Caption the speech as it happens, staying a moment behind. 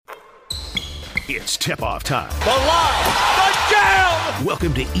It's tip-off time. The line, the jam!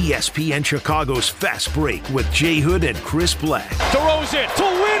 Welcome to ESPN Chicago's Fast Break with Jay Hood and Chris Black. Throws it to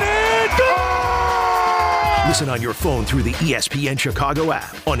win it! Goal! Listen on your phone through the ESPN Chicago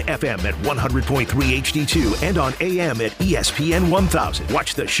app, on FM at 100.3 HD2, and on AM at ESPN 1000.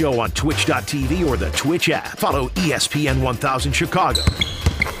 Watch the show on twitch.tv or the Twitch app. Follow ESPN 1000 Chicago.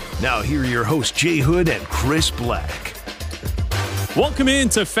 Now here are your hosts, Jay Hood and Chris Black. Welcome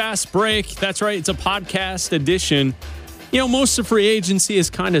into Fast Break. That's right, it's a podcast edition. You know, most of free agency is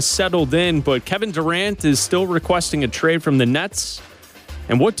kind of settled in, but Kevin Durant is still requesting a trade from the Nets.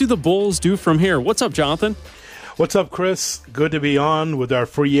 And what do the Bulls do from here? What's up, Jonathan? What's up, Chris? Good to be on with our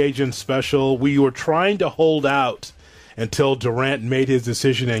free agent special. We were trying to hold out until Durant made his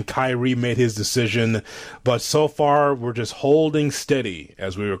decision and Kyrie made his decision. But so far, we're just holding steady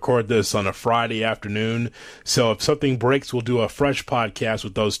as we record this on a Friday afternoon. So if something breaks, we'll do a fresh podcast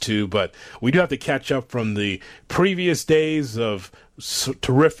with those two. But we do have to catch up from the previous days of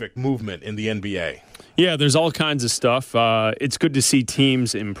terrific movement in the NBA. Yeah, there's all kinds of stuff. It's good to see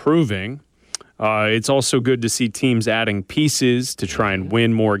teams improving. It's also good to see teams adding pieces to try and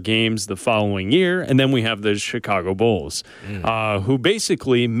win more games the following year. And then we have the Chicago Bulls, who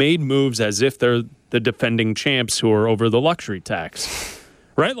basically made moves as if they're the defending champs who are over the luxury tax.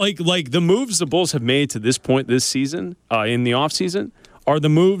 Right? Like the moves the Bulls have made to this point this season, in the offseason, are the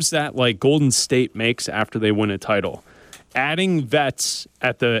moves that like Golden State makes after they win a title. Adding vets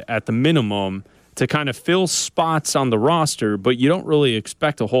at the minimum to kind of fill spots on the roster, but you don't really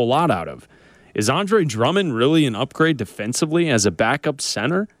expect a whole lot out of. Is Andre Drummond really an upgrade defensively as a backup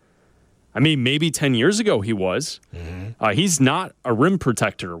center? I mean, maybe 10 years ago he was. He's not a rim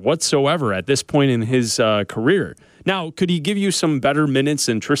protector whatsoever at this point in his career. Now, could he give you some better minutes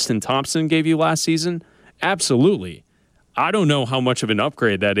than Tristan Thompson gave you last season? Absolutely. I don't know how much of an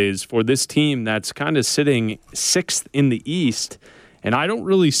upgrade that is for this team that's kind of sitting sixth in the East. And I don't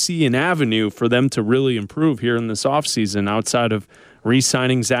really see an avenue for them to really improve here in this offseason outside of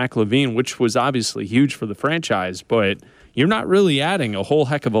re-signing Zach LaVine, which was obviously huge for the franchise, but you're not really adding a whole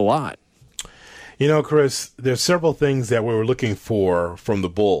heck of a lot. You know, Chris, there's several things that we were looking for from the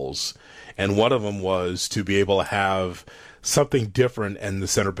Bulls, and one of them was to be able to have something different in the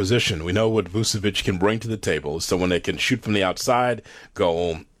center position. We know what Vucevic can bring to the table, someone that can shoot from the outside,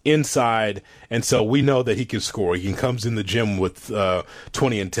 go inside, and so we know that he can score. He comes in the gym with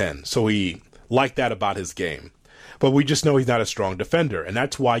 20 and 10, so we like that about his game. But we just know he's not a strong defender, and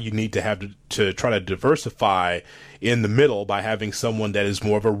that's why you need to have to try to diversify in the middle by having someone that is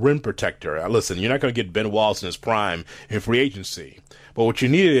more of a rim protector. Listen, you're not going to get Ben Wallace in his prime in free agency, but what you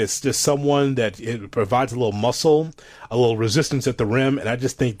need is just someone that it provides a little muscle, a little resistance at the rim, and I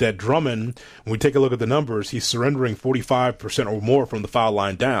just think that Drummond, when we take a look at the numbers, he's surrendering 45% or more from the foul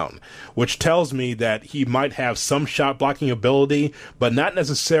line down, which tells me that he might have some shot blocking ability, but not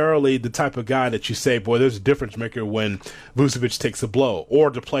necessarily the type of guy that you say, boy, there's a difference maker when Vucevic takes a blow, or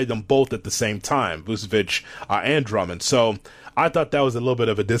to play them both at the same time, Vucevic and Drummond. So I thought that was a little bit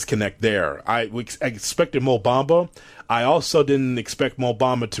of a disconnect there. I expected Mo Bamba. I also didn't expect Mo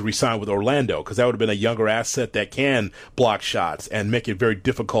Bamba to resign with Orlando because that would have been a younger asset that can block shots and make it very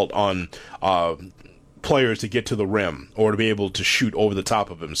difficult on players to get to the rim or to be able to shoot over the top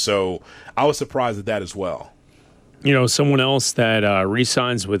of him. So I was surprised at that as well. You know, someone else that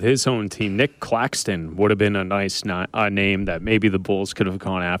re-signs with his own team, Nick Claxton, would have been a nice name that maybe the Bulls could have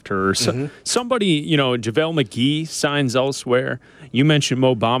gone after. Or somebody, you know, JaVale McGee signs elsewhere. You mentioned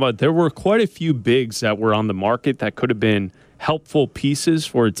Mo Bamba. There were quite a few bigs that were on the market that could have been helpful pieces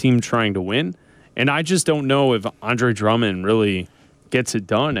for a team trying to win. And I just don't know if Andre Drummond really gets it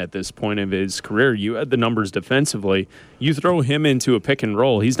done at this point of his career. You had the numbers defensively. You throw him into a pick and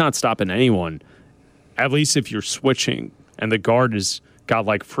roll, he's not stopping anyone. At least if you're switching and the guard has got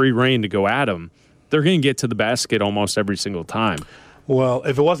like free reign to go at him, they're going to get to the basket almost every single time. Well,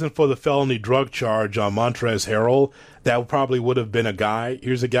 if it wasn't for the felony drug charge on Montrezl Harrell, that probably would have been a guy.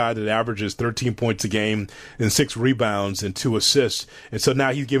 Here's a guy that averages 13 points a game and 6 rebounds and 2 assists. And so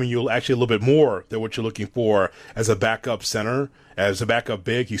now he's giving you actually a little bit more than what you're looking for as a backup center, as a backup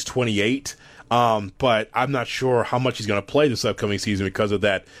big. He's 28. But I'm not sure how much he's going to play this upcoming season because of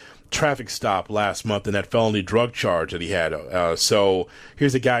that traffic stop last month and that felony drug charge that he had. So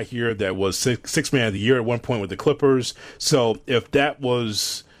here's a guy here that was sixth man of the year at one point with the Clippers. So if that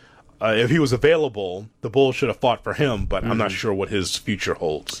was, if he was available, the Bulls should have fought for him, but I'm not sure what his future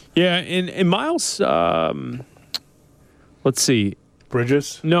holds. Yeah, and Miles, let's see.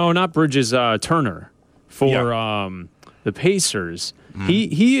 Bridges? No, not Bridges, Turner for the Pacers.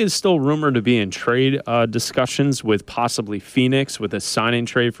 He is still rumored to be in trade discussions with possibly Phoenix with a signing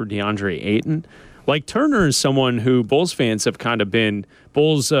trade for DeAndre Ayton. Like, Turner is someone who Bulls fans have kind of been,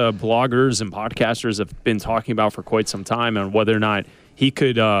 Bulls bloggers and podcasters have been talking about for quite some time, and whether or not he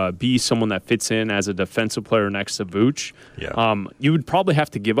could be someone that fits in as a defensive player next to Vooch. Yeah. You would probably have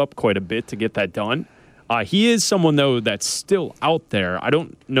to give up quite a bit to get that done. He is someone, though, that's still out there. I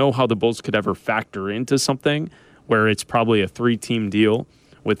don't know how the Bulls could ever factor into something where it's probably a 3-team deal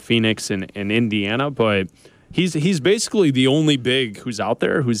with Phoenix and Indiana, but he's basically the only big who's out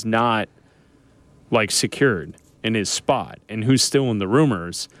there who's not like secured in his spot and who's still in the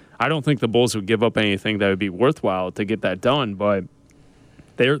rumors. I don't think the Bulls would give up anything that would be worthwhile to get that done, but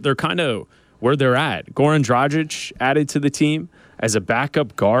they're kind of where they're at. Goran Dragic added to the team as a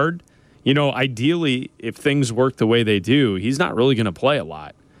backup guard. You know, ideally, if things work the way they do, he's not really going to play a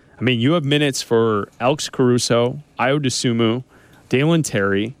lot. I mean, you have minutes for Alex Caruso, Ayo Dosunmu, Dalen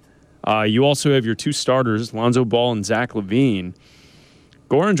Terry. You also have your two starters, Lonzo Ball and Zach LaVine.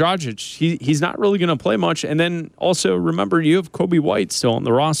 Goran Dragic, he's not really going to play much. And then also, remember, you have Kobe White still on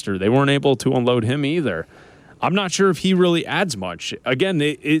the roster. They weren't able to unload him either. I'm not sure if he really adds much. Again,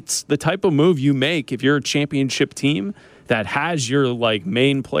 it's the type of move you make if you're a championship team that has your like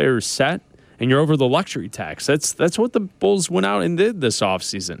main players set and you're over the luxury tax. That's what the Bulls went out and did this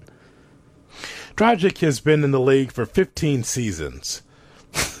offseason. Dragic has been in the league for 15 seasons.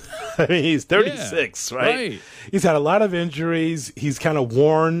 I mean, he's 36, right? He's had a lot of injuries. He's kind of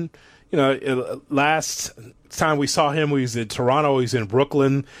worn. You know, last time we saw him, he was in Toronto. He's in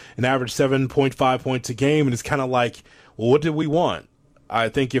Brooklyn and averaged 7.5 points a game. And it's kind of like, well, what did we want? I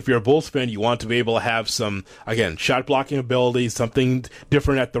think if you're a Bulls fan, you want to be able to have some, again, shot blocking ability, something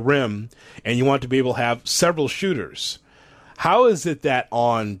different at the rim, and you want to be able to have several shooters. How is it that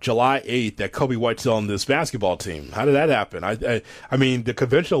on July 8th that Kobe White's on this basketball team? How did that happen? I mean, the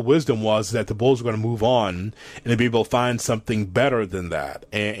conventional wisdom was that the Bulls were going to move on and they'd be able to find something better than that.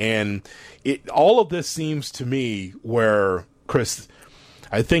 And all of this seems to me where, Chris,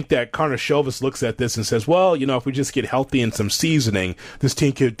 I think that Karnisovas looks at this and says, well, you know, if we just get healthy and some seasoning, this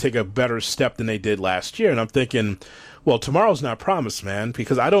team could take a better step than they did last year. And I'm thinking, well, tomorrow's not promised, man,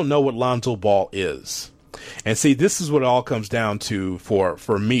 because I don't know what Lonzo Ball is. And see, this is what it all comes down to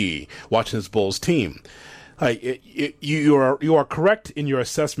for me watching this Bulls team. Like you are correct in your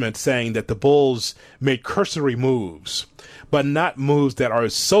assessment saying that the Bulls made cursory moves, but not moves that are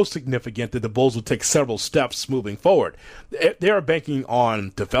so significant that the Bulls will take several steps moving forward. They are banking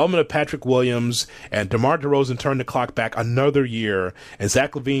on development of Patrick Williams and DeMar DeRozan turning the clock back another year, and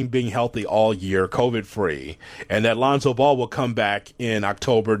Zach LaVine being healthy all year, COVID-free, and that Lonzo Ball will come back in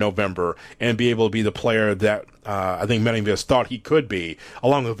October, November, and be able to be the player that I think many of us thought he could be,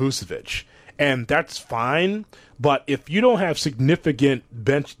 along with Vucevic. And that's fine, but if you don't have significant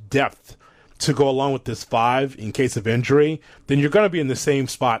bench depth to go along with this five in case of injury, then you're going to be in the same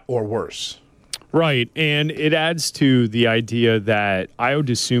spot or worse. Right, and it adds to the idea that Ayo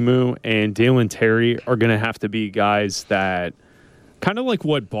Dosunmu and Dalen Terry are going to have to be guys that, kind of like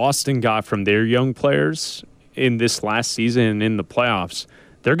what Boston got from their young players in this last season and in the playoffs,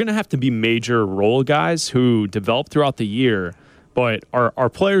 they're going to have to be major role guys who develop throughout the year, but are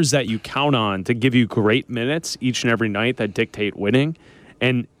players that you count on to give you great minutes each and every night that dictate winning.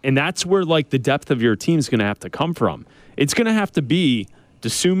 And that's where, like, the depth of your team is going to have to come from. It's going to have to be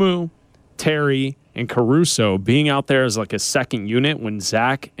Dosunmu, Terry, and Caruso being out there as, like, a second unit when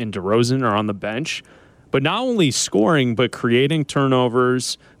Zach and DeRozan are on the bench. But not only scoring, but creating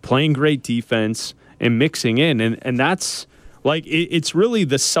turnovers, playing great defense, and mixing in. And that's, like, it's really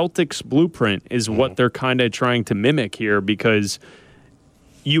the Celtics blueprint is what they're kind of trying to mimic here, because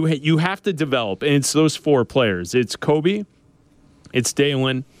you have to develop. And it's those four players. It's Kobe, it's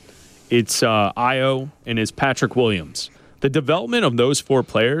Dalen, it's Ayo, and it's Patrick Williams. The development of those four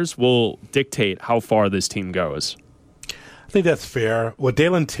players will dictate how far this team goes. I think that's fair. With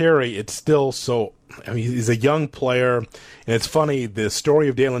Dalen Terry, it's still so... I mean, he's a young player, and it's funny, the story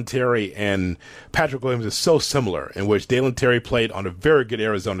of Dalen Terry and Patrick Williams is so similar, in which Dalen Terry played on a very good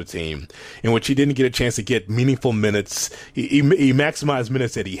Arizona team, in which he didn't get a chance to get meaningful minutes. He maximized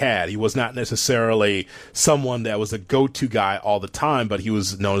minutes that he had. He was not necessarily someone that was a go-to guy all the time, but he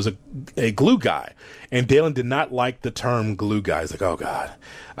was known as a glue guy. And Dalen did not like the term glue guy. He's like, oh, God.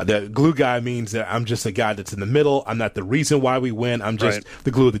 The glue guy means that I'm just a guy that's in the middle. I'm not the reason why we win. I'm just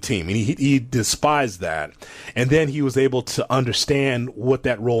the glue of the team. And he despised realized that. And then he was able to understand what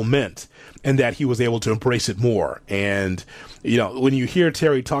that role meant and that he was able to embrace it more. And, you know, when you hear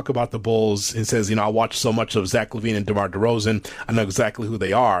Terry talk about the Bulls and says, you know, I watched so much of Zach LaVine and DeMar DeRozan, I know exactly who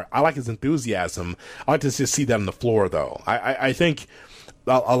they are. I like his enthusiasm. I like to just see that on the floor, though. I think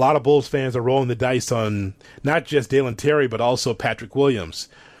a lot of Bulls fans are rolling the dice on not just Dalen Terry, but also Patrick Williams.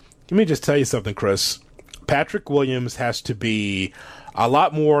 Let me just tell you something, Chris. Patrick Williams has to be a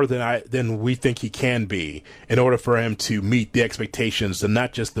lot more than we think he can be in order for him to meet the expectations of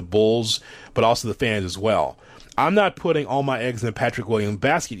not just the Bulls, but also the fans as well. I'm not putting all my eggs in the Patrick Williams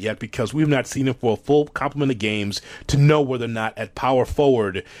basket yet because we've not seen him for a full complement of games to know whether or not at power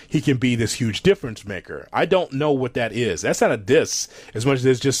forward he can be this huge difference maker. I don't know what that is. That's not a diss as much as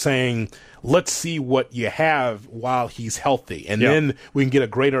it's just saying, let's see what you have while he's healthy. And then we can get a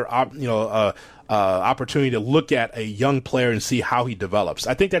greater, opportunity to look at a young player and see how he develops.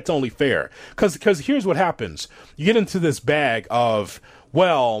 I think that's only fair. Because here's what happens. You get into this bag of,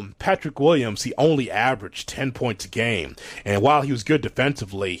 well, Patrick Williams, he only averaged 10 points a game. And while he was good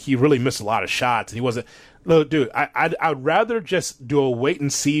defensively, he really missed a lot of shots. And he wasn't... Look, dude, I'd rather just do a wait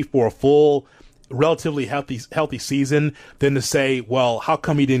and see for a full, relatively healthy season than to say, well, how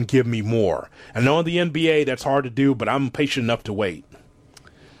come he didn't give me more? I know in the NBA that's hard to do, but I'm patient enough to wait.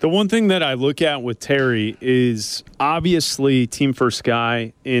 The one thing that I look at with Terry is obviously team first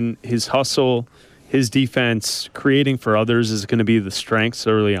guy in his hustle, his defense, creating for others is going to be the strengths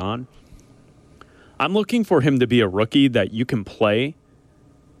early on. I'm looking for him to be a rookie that you can play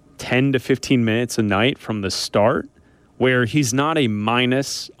 10 to 15 minutes a night from the start, where he's not a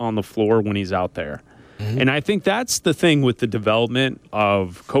minus on the floor when he's out there. Mm-hmm. And I think that's the thing with the development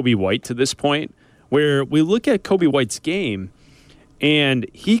of Coby White to this point, where we look at Coby White's game, and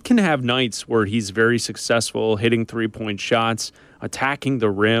he can have nights where he's very successful, hitting three-point shots, attacking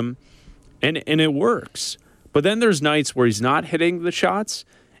the rim, and it works. But then there's nights where he's not hitting the shots,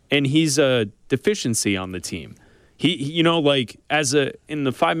 and he's a deficiency on the team. He in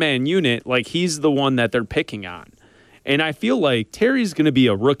the five-man unit, like he's the one that they're picking on. And I feel like Terry's going to be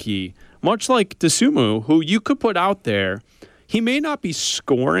a rookie, much like Dosunmu, who you could put out there. He may not be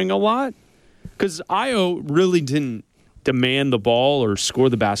scoring a lot, because Ayo really didn't demand the ball or score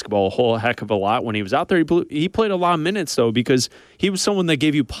the basketball a whole heck of a lot when he was out there. He played a lot of minutes, though, because he was someone that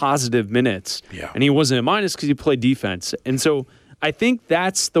gave you positive minutes. Yeah. And he wasn't a minus because he played defense. And so I think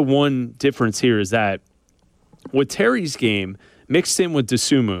that's the one difference here is that with Terry's game mixed in with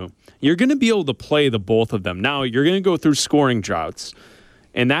Dosunmu, you're going to be able to play the both of them. Now, you're going to go through scoring droughts,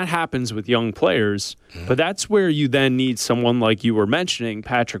 and that happens with young players. Mm-hmm. But that's where you then need someone like you were mentioning,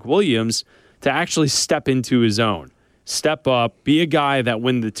 Patrick Williams, to actually step into his own. Step up, be a guy that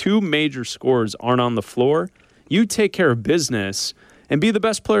when the two major scorers aren't on the floor, you take care of business and be the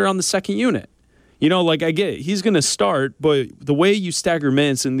best player on the second unit. You know, like I get it, he's going to start, but the way you stagger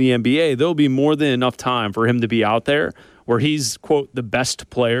minutes in the NBA, there'll be more than enough time for him to be out there where he's, quote, the best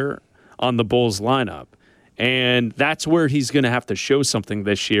player on the Bulls lineup. And that's where he's going to have to show something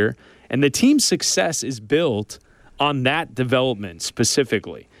this year. And the team's success is built on that development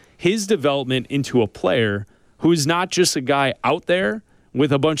specifically. His development into a player who's not just a guy out there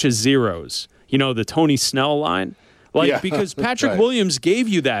with a bunch of zeros. You know, the Tony Snell line. Because Patrick Williams gave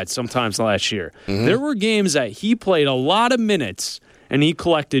you that sometimes last year. Mm-hmm. There were games that he played a lot of minutes, and he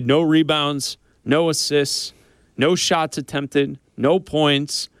collected no rebounds, no assists, no shots attempted, no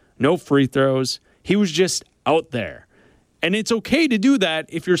points, no free throws. He was just out there. And it's okay to do that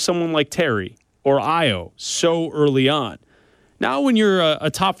if you're someone like Terry or Ayo so early on. Now when you're a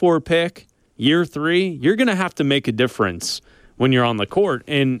top four pick, year 3, you're going to have to make a difference when you're on the court.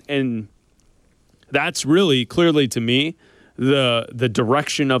 And that's really clearly to me the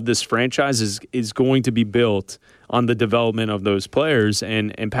direction of this franchise is going to be built on the development of those players.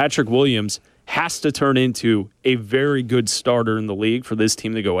 And Patrick Williams has to turn into a very good starter in the league for this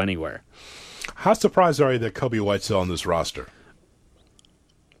team to go anywhere. How surprised are you that Coby White's still on this roster?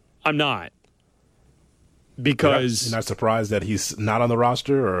 I'm not. Because you're not surprised that he's not on the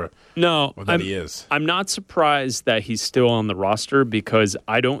roster, or that he is? I'm not surprised that he's still on the roster because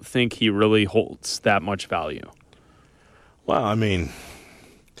I don't think he really holds that much value. Well, I mean,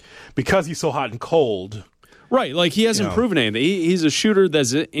 because he's so hot and cold. Right, like he hasn't proven anything. He's a shooter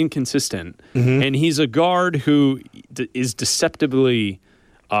that's inconsistent, and he's a guard who is deceptively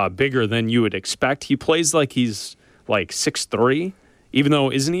bigger than you would expect. He plays like he's like 6'3", even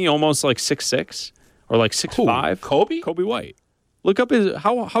though isn't he almost like 6'6"? Or like 6'5". Coby White. Look up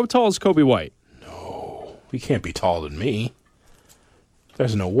how tall is Coby White? No, he can't be taller than me.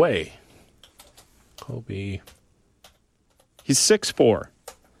 There's no way. Coby. He's 6'4".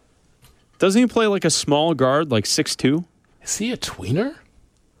 Doesn't he play like a small guard, like 6'2"? Is he a tweener?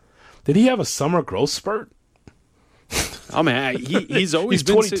 Did he have a summer growth spurt? Oh man, he's always He's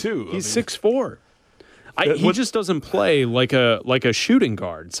been 22. He's 6'4". He just doesn't play like a shooting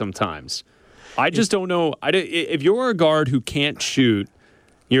guard sometimes. I just don't know. If you're a guard who can't shoot,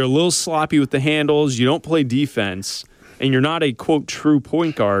 you're a little sloppy with the handles, you don't play defense, and you're not a, quote, true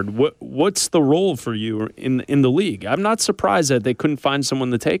point guard, what's the role for you in the league? I'm not surprised that they couldn't find someone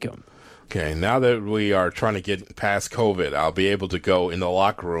to take him. Okay, now that we are trying to get past COVID, I'll be able to go in the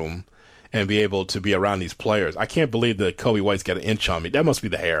locker room and be able to be around these players. I can't believe that Kobe White's got an inch on me. That must be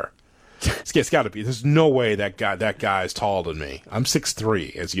the hair. It's got to be. There's no way that guy is taller than me. I'm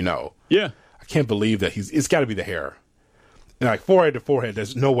 6'3", as you know. Yeah. I can't believe that it's got to be the hair. And like forehead to forehead,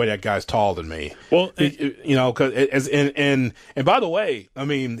 there's no way that guy's taller than me. Well, and by the way, I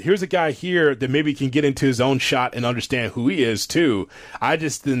mean, here's a guy here that maybe can get into his own shot and understand who he is too. I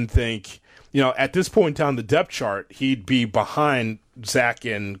just didn't think, at this point down the depth chart, he'd be behind Zach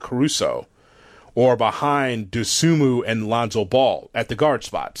and Caruso, or behind Dosunmu and Lonzo Ball at the guard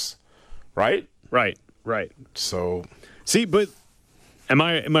spots, right? Right. So, see, but am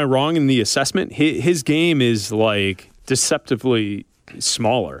I wrong in the assessment? His game is like deceptively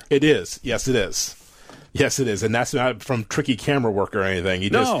smaller. it is. Yes, it is. Yes, it is, and that's not from tricky camera work or anything. He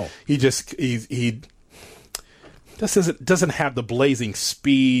just doesn't have the blazing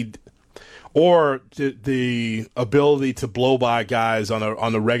speed or the ability to blow by guys on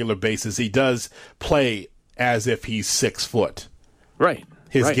a regular basis. He does play as if he's 6 foot. Right.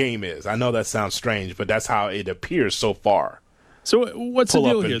 His game is. I know that sounds strange, but that's how it appears so far. So what's Pull the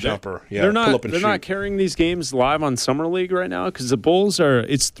deal up and here? jumper. Yeah, they're pull up and they're not shoot. carrying these games live on Summer League right now because the Bulls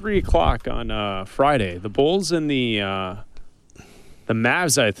it's 3:00 on Friday. The Bulls and the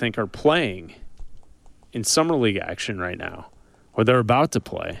Mavs, I think, are playing in Summer League action right now, or they're about to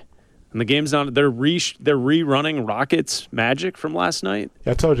play. And the game's on. They're rerunning Rockets Magic from last night.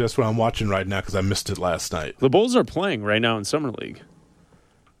 Yeah, I told you that's what I'm watching right now because I missed it last night. The Bulls are playing right now in Summer League.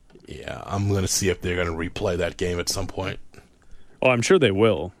 Yeah, I'm going to see if they're going to replay that game at some point. Oh, I'm sure they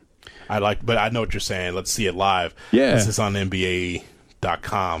will. But I know what you're saying. Let's see it live. Yeah. This is on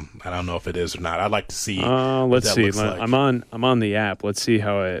NBA.com. I don't know if it is or not. I'd like to see. Let's what that see. looks like. I'm on the app. Let's see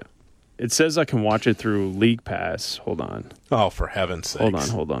how it. It says I can watch it through League Pass. Hold on. Oh, for heaven's sakes!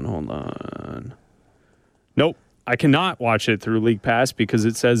 Hold on. Nope, I cannot watch it through League Pass because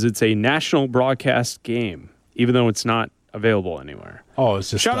it says it's a national broadcast game, even though it's not available anywhere. Oh, it's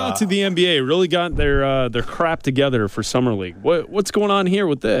just shout out to the NBA. Really got their crap together for Summer League. What's going on here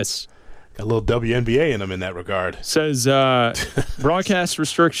with this? Got a little WNBA in them in that regard. Says broadcast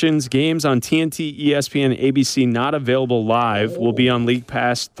restrictions, games on TNT, ESPN, ABC not available live will be on League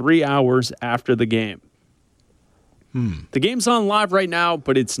Pass 3 hours after the game. The game's on live right now,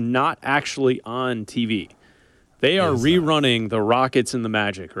 but it's not actually on TV. They are rerunning the Rockets and the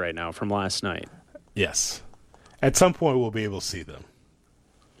Magic right now from last night. Yes. At some point, we'll be able to see them.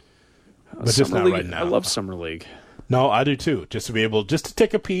 But just not right now. I love Summer League. No, I do too. Just to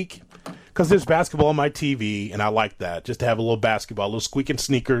take a peek. Because there's basketball on my TV, and I like that. Just to have a little basketball, a little squeaking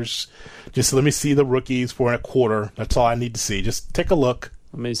sneakers. Just let me see the rookies for a quarter. That's all I need to see. Just take a look.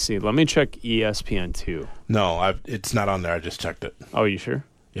 Let me see. Let me check ESPN 2. No, it's not on there. I just checked it. Oh, you sure?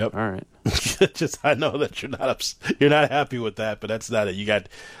 Yep. All right. I know that you're not happy with that, but that's not it. You got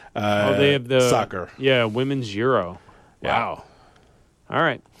they have the soccer. Yeah, women's Euro. Wow. All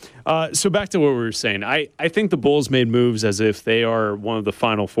right. So back to what we were saying. I think the Bulls made moves as if they are one of the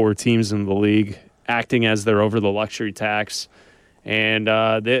final 4 teams in the league, acting as they're over the luxury tax. And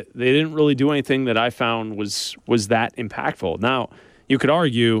they didn't really do anything that I found was that impactful. Now, you could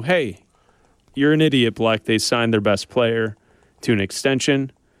argue, hey, you're an idiot, Black. They signed their best player to an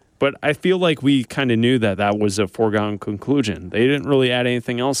extension. But I feel like we kind of knew that was a foregone conclusion. They didn't really add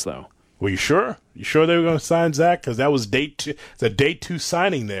anything else, though. Were you sure? You sure they were going to sign Zach? Because that was day 2. It's a day 2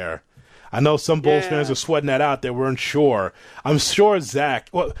 signing there. I know some Bulls fans are sweating that out. They weren't sure. I'm sure Zach.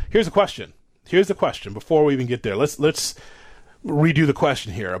 Well, here's the question. Before we even get there, let's redo the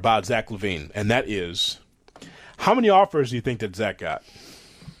question here about Zach LaVine, and that is, how many offers do you think that Zach got?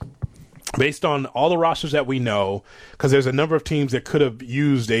 Based on all the rosters that we know, because there's a number of teams that could have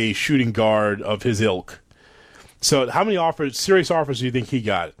used a shooting guard of his ilk. So how many serious offers do you think he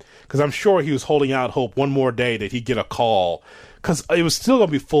got? Because I'm sure he was holding out hope one more day that he'd get a call. Because it was still going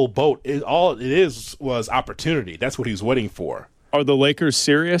to be full boat. All it was opportunity. That's what he was waiting for. Are the Lakers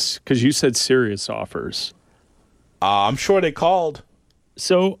serious? Because you said serious offers. I'm sure they called.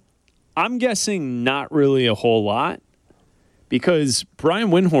 So I'm guessing not really a whole lot. Because Brian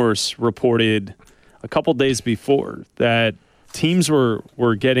Windhorst reported a couple days before that teams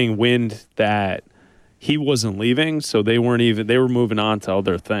were getting wind that he wasn't leaving, so they were moving on to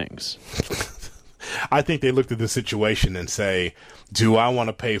other things. I think they looked at the situation and say, do I want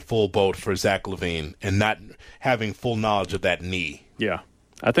to pay full boat for Zach LaVine and not having full knowledge of that knee? Yeah,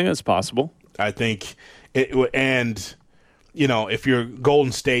 I think that's possible. I think and if you're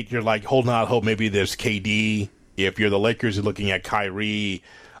Golden State, you're like holding out hope maybe there's KD. If you're the Lakers, you're looking at Kyrie.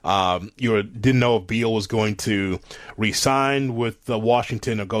 You didn't know if Beal was going to re-sign with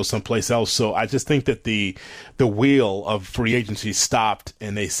Washington or go someplace else. So I just think that the wheel of free agency stopped,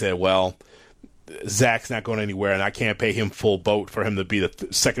 and they said, well, Zach's not going anywhere, and I can't pay him full boat for him to be the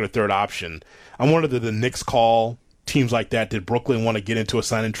second or third option. I wonder did the Knicks call teams like that? Did Brooklyn want to get into a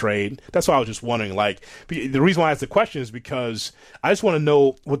sign and trade? That's why I was just wondering. Like, the reason why I asked the question is because I just want to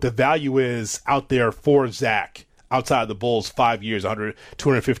know what the value is out there for Zach outside of the Bulls' 5 years,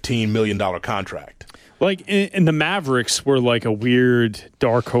 $215 million contract. Like, and the Mavericks were like a weird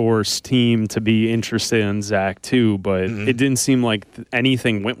dark horse team to be interested in Zach too, but it didn't seem like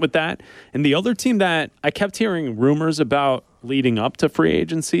anything went with that. And the other team that I kept hearing rumors about leading up to free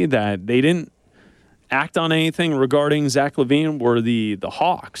agency that they didn't act on anything regarding Zach LaVine were the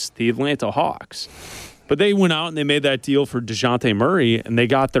Hawks, the Atlanta Hawks. But they went out and they made that deal for DeJounte Murray, and they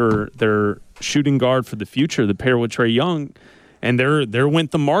got their shooting guard for the future, the pair with Trae Young, and there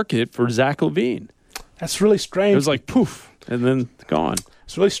went the market for Zach LaVine. That's really strange. It was like poof, and then gone.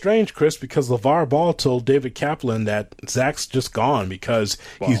 It's really strange, Chris, because LeVar Ball told David Kaplan that Zach's just gone because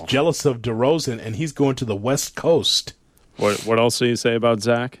he's jealous of DeRozan and he's going to the West Coast. What else do you say about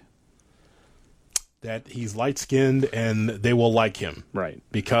Zach? That he's light-skinned and they will like him. Right.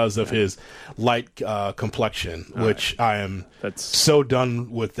 Because of his light complexion, which I am so done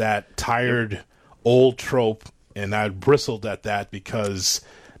with that tired old trope, and I bristled at that because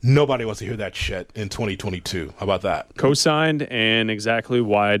nobody wants to hear that shit in 2022. How about that? Co-signed, and exactly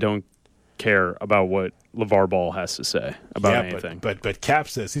why I don't care about what LeVar Ball has to say about anything. But Cap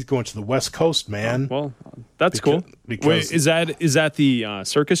says he's going to the West Coast, man. Well, that's cool. Wait, is that the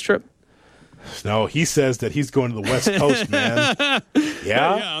circus trip? No, he says that he's going to the West Coast, man.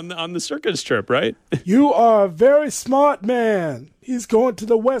 Yeah, on the circus trip, right? You are a very smart man. He's going to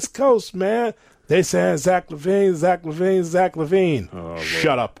the West Coast, man. They saying Zach LaVine. Oh,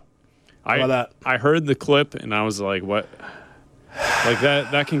 shut up. How about that? I heard the clip and I was like, what? Like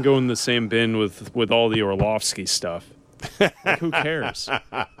that can go in the same bin with all the Orlovsky stuff. Like, who cares?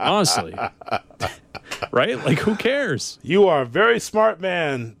 Honestly. Right? Like, who cares? You are a very smart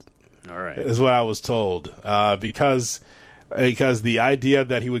man. All right. Is what I was told. Because the idea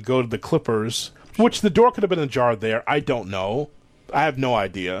that he would go to the Clippers, which the door could have been ajar there, I don't know. I have no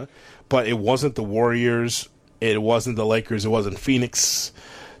idea. But it wasn't the Warriors. It wasn't the Lakers. It wasn't Phoenix,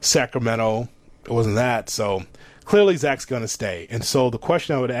 Sacramento. It wasn't that. So clearly Zach's going to stay. And so the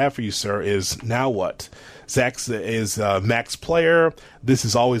question I would have for you, sir, is now what? Zach is a max player. This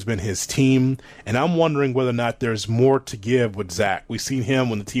has always been his team. And I'm wondering whether or not there's more to give with Zach. We've seen him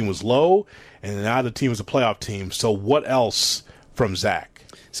when the team was low, and now the team is a playoff team. So what else from Zach?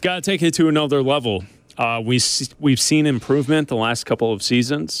 He's got to take it to another level. We've seen improvement the last couple of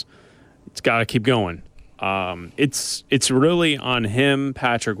seasons. It's got to keep going. It's really on him,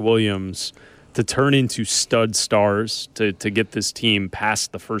 Patrick Williams, to turn into stud stars to get this team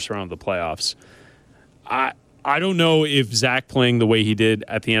past the first round of the playoffs. I don't know if Zach playing the way he did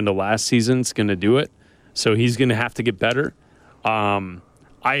at the end of last season is going to do it. So he's going to have to get better.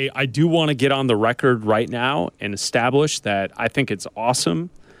 I do want to get on the record right now and establish that I think it's awesome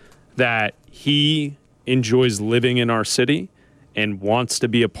that he enjoys living in our city and wants to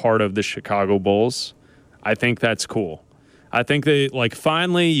be a part of the Chicago Bulls. I think that's cool. I think that,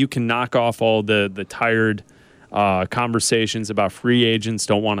 finally you can knock off all the tired conversations about free agents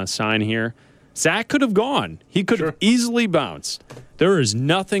don't want to sign here. Zach could have gone. He could have easily bounced. There is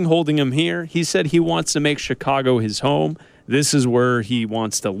nothing holding him here. He said he wants to make Chicago his home. This is where he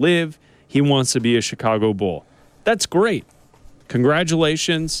wants to live. He wants to be a Chicago Bull. That's great.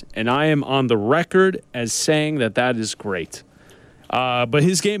 Congratulations. And I am on the record as saying that is great. But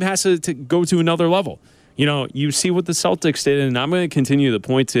his game has to go to another level. You see what the Celtics did, and I'm going to continue to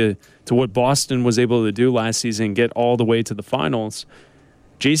point to what Boston was able to do last season, get all the way to the finals.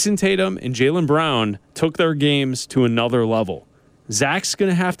 Jason Tatum and Jaylen Brown took their games to another level. Zach's going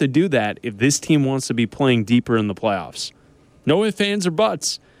to have to do that if this team wants to be playing deeper in the playoffs. No ifs, ands, or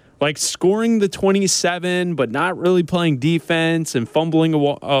buts. Like scoring the 27, but not really playing defense and fumbling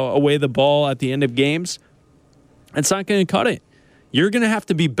away the ball at the end of games, that's not going to cut it. You're going to have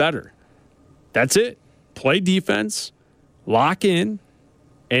to be better. That's it. Play defense, lock in,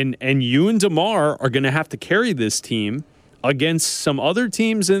 and you and DeMar are going to have to carry this team against some other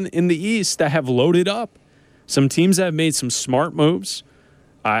teams in the East that have loaded up. Some teams that have made some smart moves.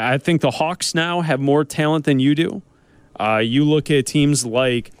 I think the Hawks now have more talent than you do. You look at teams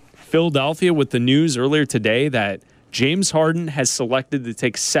like Philadelphia with the news earlier today that James Harden has selected to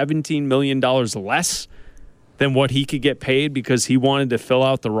take $17 million less than what he could get paid because he wanted to fill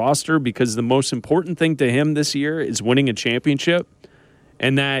out the roster because the most important thing to him this year is winning a championship,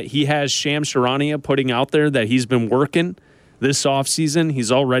 and that he has Shams Charania putting out there that he's been working this offseason.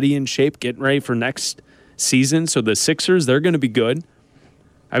 He's already in shape, getting ready for next season. So the Sixers, they're going to be good.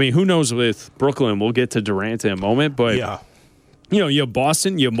 I mean, who knows with Brooklyn? We'll get to Durant in a moment, but you have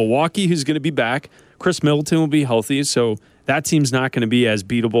Boston, you have Milwaukee, who's going to be back. Chris Middleton will be healthy, so that team's not going to be as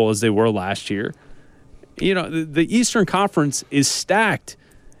beatable as they were last year. You know, the Eastern Conference is stacked,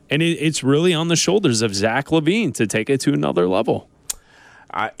 and it's really on the shoulders of Zach LaVine to take it to another level.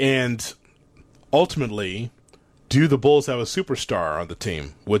 And ultimately, do the Bulls have a superstar on the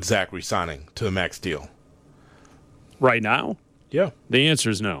team with Zach resigning to the max deal? Right now? Yeah. The answer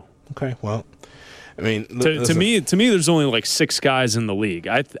is no. Okay, well, I mean, to me, there's only like 6 guys in the league.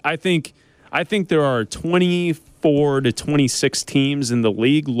 I think there are 24 to 26 teams in the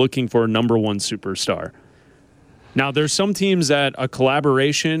league looking for a number one superstar. Now, there's some teams that a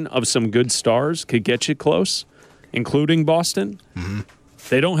collaboration of some good stars could get you close, including Boston. Mm-hmm.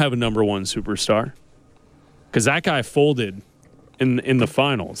 They don't have a number one superstar because that guy folded in the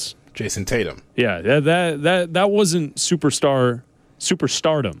finals. Jason Tatum. Yeah, that wasn't superstardom.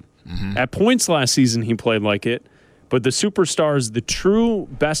 Mm-hmm. At points last season, he played like it. But the superstars, the true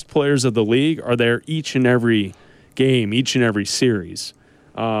best players of the league, are there each and every game, each and every series.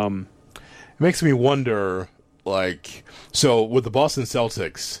 It makes me wonder, so with the Boston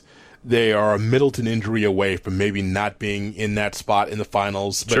Celtics, they are a Middleton injury away from maybe not being in that spot in the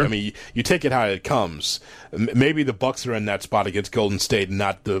finals. But, sure. I mean, you take it how it comes. Maybe the Bucks are in that spot against Golden State and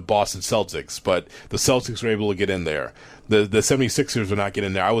not the Boston Celtics, but the Celtics are able to get in there. The 76ers are not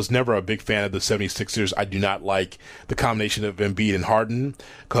getting there. I was never a big fan of the 76ers. I do not like the combination of Embiid and Harden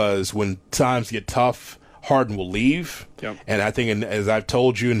because when times get tough, Harden will leave. Yep. And I think, as I've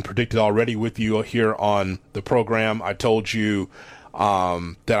told you and predicted already with you here on the program, I told you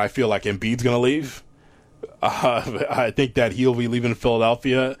that I feel like Embiid's going to leave. I think that he'll be leaving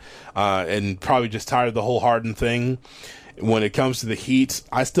Philadelphia and probably just tired of the whole Harden thing. When it comes to the Heat,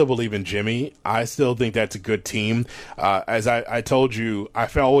 I still believe in Jimmy. I still think that's a good team. As I told you,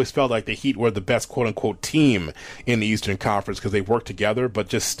 always felt like the Heat were the best quote-unquote team in the Eastern Conference because they worked together, but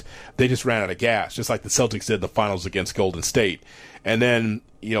they just ran out of gas, just like the Celtics did in the finals against Golden State. And then,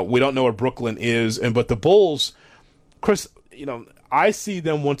 we don't know where Brooklyn is. But the Bulls, Chris, I see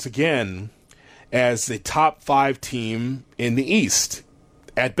them once again as a top 5 team in the East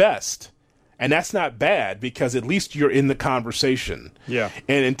at best. And that's not bad because at least you're in the conversation. Yeah.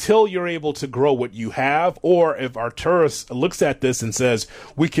 And until you're able to grow what you have, or if Arturas looks at this and says,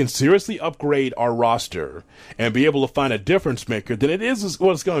 we can seriously upgrade our roster and be able to find a difference maker, then it is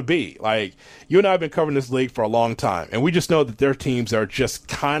what it's going to be. Like, you and I have been covering this league for a long time, and we just know that their teams are just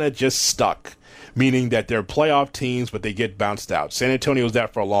kind of just stuck. Meaning that they're playoff teams, but they get bounced out. San Antonio was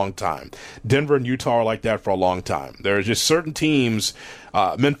that for a long time. Denver and Utah are like that for a long time. There are just certain teams.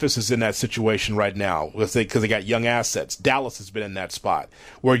 Memphis is in that situation right now because they got young assets. Dallas has been in that spot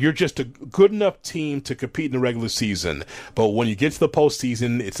where you're just a good enough team to compete in the regular season. But when you get to the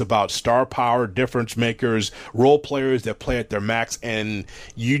postseason, it's about star power, difference makers, role players that play at their max, and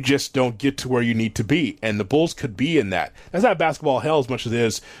you just don't get to where you need to be. And the Bulls could be in that. That's not basketball hell as much as it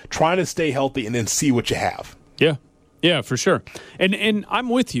is trying to stay healthy and then see what you have. Yeah. Yeah, for sure. And I'm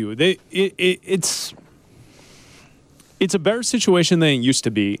with you. It's a better situation than it used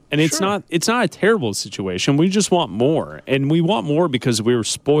to be, and it's not a terrible situation. We just want more, and we want more because we were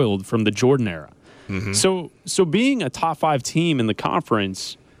spoiled from the Jordan era. Mm-hmm. So being a top 5 team in the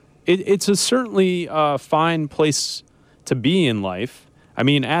conference, it's a certainly fine place to be in life. I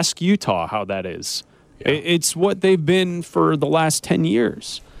mean, ask Utah how that is. Yeah. It's what they've been for the last 10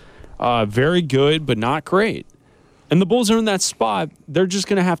 years. Very good, but not great. And the Bulls are in that spot. They're just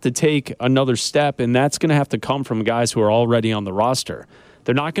going to have to take another step, and that's going to have to come from guys who are already on the roster.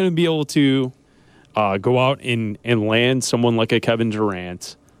 They're not going to be able to go out and land someone like a Kevin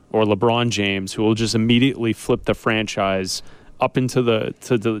Durant or LeBron James who will just immediately flip the franchise up into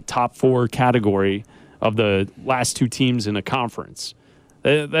the top 4 category of the last 2 teams in a conference.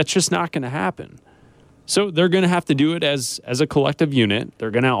 That's just not going to happen. So they're going to have to do it as a collective unit.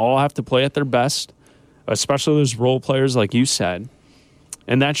 They're going to all have to play at their best, especially those role players like you said.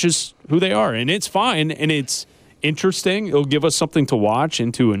 And that's just who they are. And it's fine, and it's interesting. It'll give us something to watch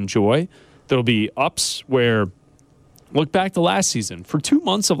and to enjoy. There'll be ups where Look back to last season. For 2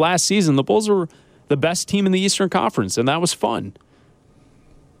 months of last season, the Bulls were the best team in the Eastern Conference, and that was fun.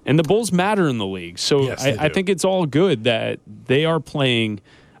 And the Bulls matter in the league. So yes, I think it's all good that they are playing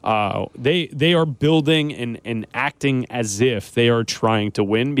they are building and acting as if they are trying to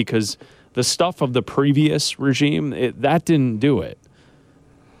win, because the stuff of the previous regime, that didn't do it.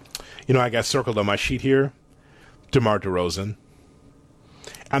 You know, I got circled on my sheet here, DeMar DeRozan.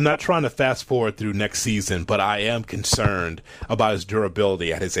 I'm not trying to fast forward through next season, but I am concerned about his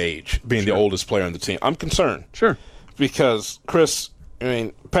durability at his age, being the oldest player on the team. I'm concerned. Sure. Because, Chris, I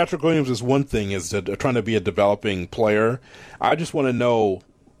mean, Patrick Williams is one thing, is trying to be a developing player. I just want to know,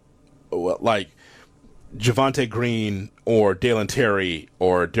 like, Javonte Green or Dalen Terry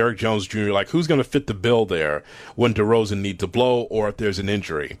or Derrick Jones Jr., like, who's going to fit the bill there when DeRozan needs to blow or if there's an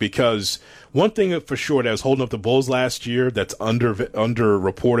injury? Because one thing for sure that was holding up the Bulls last year that's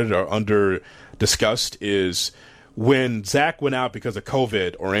under-reported or under-discussed is when Zach went out because of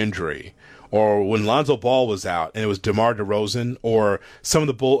COVID or injury, or when Lonzo Ball was out and it was DeMar DeRozan, or some of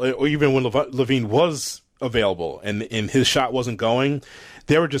the Bulls, or even when Levine was available and his shot wasn't going,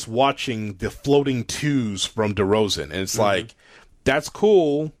 they were just watching the floating twos from DeRozan. And it's like, that's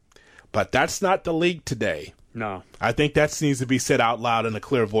cool, but that's not the league today. No. I think that needs to be said out loud in a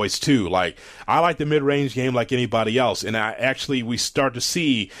clear voice, too. Like, I like the mid-range game like anybody else. And we start to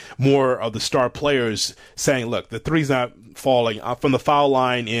see more of the star players saying, look, the three's not falling. From the foul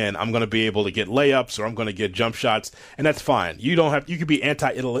line in, I'm going to be able to get layups or I'm going to get jump shots. And that's fine. You could be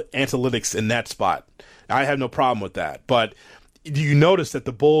anti-analytics in that spot. I have no problem with that. But do you notice that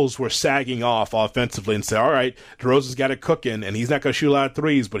the Bulls were sagging off offensively and say, all right, DeRozan's got it cooking, and he's not going to shoot a lot of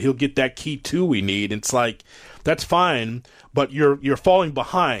threes, but he'll get that key two we need. It's like, that's fine, but you're falling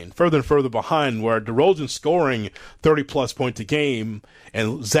behind, further and further behind, where DeRozan's scoring 30-plus points a game,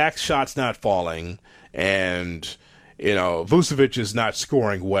 and Zach's shot's not falling, and Vucevic is not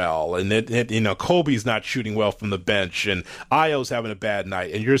scoring well, and Kobe's not shooting well from the bench, and Ayo's having a bad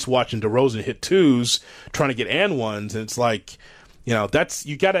night, and you're just watching DeRozan hit twos, trying to get and ones, and it's like,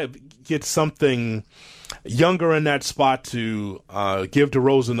 you got to get something younger in that spot to give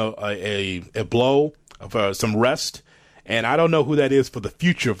DeRozan a blow of some rest. And I don't know who that is for the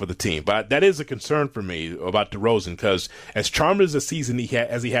future for the team, but that is a concern for me about DeRozan, because as charmed as a season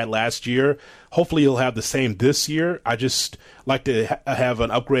as he had last year, hopefully he'll have the same this year. I just like to have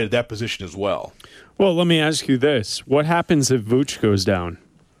an upgrade at that position as well. Well, let me ask you this. What happens if Vooch goes down?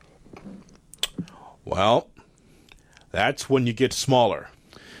 Well, that's when you get smaller.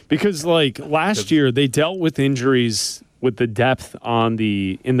 Because, like, last year they dealt with injuries with the depth in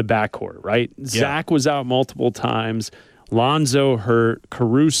the backcourt, right? Yeah. Zach was out multiple times. Lonzo hurt,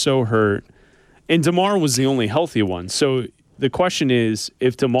 Caruso hurt, and DeMar was the only healthy one. So the question is,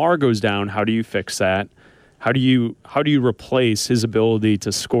 if DeMar goes down, how do you fix that? How do you replace his ability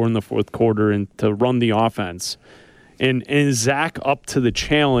to score in the fourth quarter and to run the offense? And is Zach up to the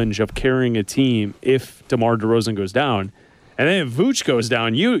challenge of carrying a team if DeMar DeRozan goes down? And then if Vooch goes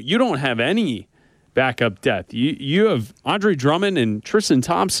down, you don't have any backup depth. You have Andre Drummond and Tristan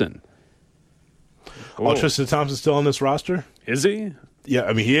Thompson. Oh, Tristan Thompson's still on this roster? Is he? Yeah,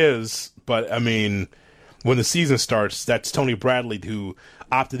 I mean, he is. But, I mean, when the season starts, that's Tony Bradley who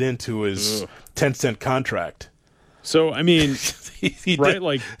opted into his 10-cent contract. So, I mean, right? Did.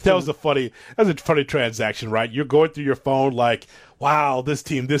 Like that was a funny transaction, right? You're going through your phone like, wow, this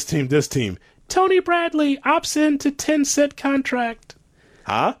team. Tony Bradley opts into 10-cent contract.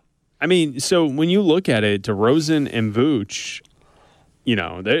 Huh? I mean, so when you look at it, DeRozan and Vooch,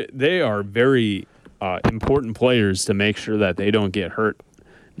 they are very important players to make sure that they don't get hurt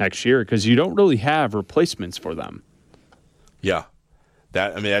next year, because you don't really have replacements for them. Yeah,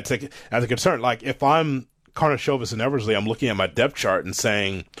 that's a concern. Like, if I'm Karnisovas and Eversley, I'm looking at my depth chart and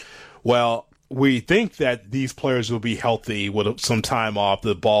saying, well, we think that these players will be healthy with some time off,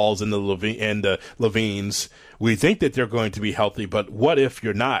 the Balls and the Levines. We think that they're going to be healthy, but what if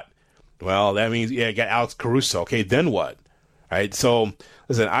you're not? Well, that means, you got Alex Caruso. Okay, then what? Right? So,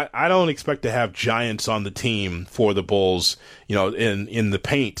 listen, I don't expect to have giants on the team for the Bulls, in the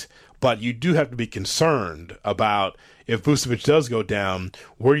paint. But you do have to be concerned about, if Vucevic does go down,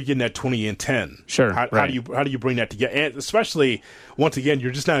 where are you getting that 20 and 10? Sure. How do you bring that together? And especially, once again,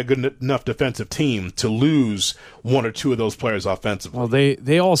 you're just not a good enough defensive team to lose one or two of those players offensively. Well,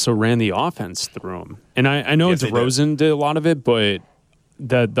 they also ran the offense through them. And I know DeRozan did a lot of it, but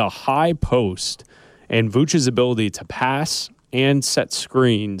the high post and Vooch's ability to pass and set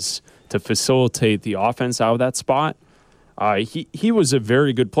screens to facilitate the offense out of that spot, he was a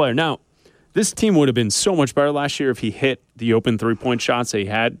very good player. Now, this team would have been so much better last year if he hit the open three-point shots they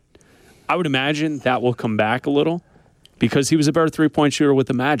had. I would imagine that will come back a little. because he was a better three-point shooter with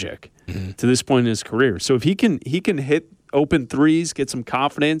the Magic to this point in his career. So if he can hit open threes, get some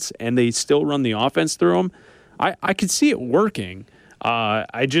confidence, and they still run the offense through him, I could see it working.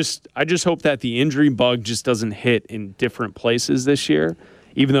 I just hope that the injury bug just doesn't hit in different places this year,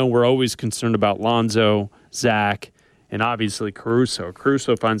 even though we're always concerned about Lonzo, Zach, and obviously Caruso.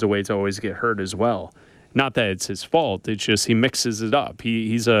 Caruso finds a way to always get hurt as well. Not that it's his fault. It's just he mixes it up.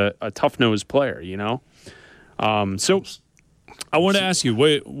 He's a tough-nosed player, you know? So I want to ask you,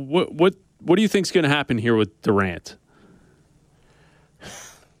 what do you think is going to happen here with Durant?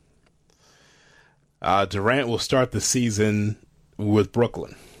 Durant will start the season with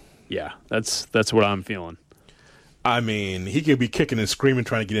Brooklyn. Yeah, that's what I'm feeling. I mean, he could be kicking and screaming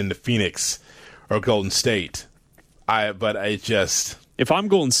trying to get into Phoenix or Golden State. If I'm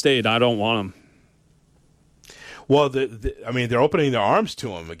Golden State, I don't want him. Well, they're opening their arms to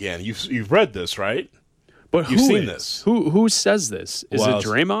him again. You've read this, right? But you've seen this. Who says this? Is it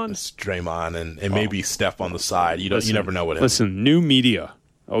Draymond? It's Draymond and maybe Steph on the side. You never know what. Listen, new media.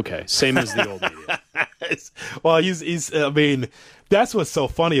 Okay, same as the old media. Well, he's. I mean, that's what's so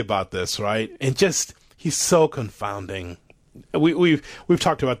funny about this, right? And just he's so confounding. We've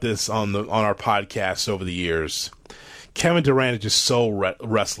talked about this on our podcast over the years. Kevin Durant is just so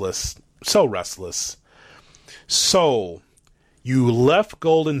restless. So you left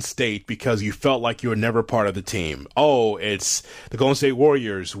Golden State because you felt like you were never part of the team. Oh, it's the Golden State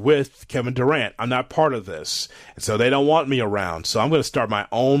Warriors with Kevin Durant. I'm not part of this. And so they don't want me around. So I'm going to start my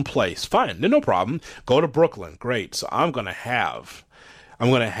own place. Fine. No problem. Go to Brooklyn. Great. So I'm going to have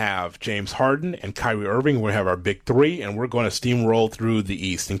James Harden and Kyrie Irving. We're going to have our big three, and we're going to steamroll through the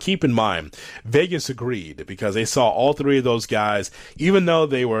East. And keep in mind, Vegas agreed because they saw all three of those guys, even though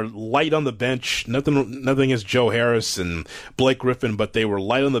they were light on the bench. Nothing against Joe Harris and Blake Griffin, but they were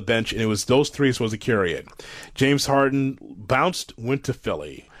light on the bench, and it was those three supposed to carry it. James Harden bounced, went to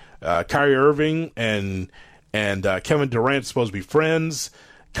Philly. Kyrie Irving and Kevin Durant supposed to be friends.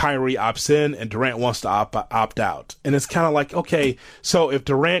 Kyrie opts in and Durant wants to opt out. And it's kind of like, okay, so if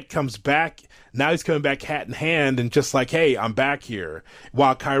Durant comes back, now he's coming back hat in hand and just like, hey, I'm back here.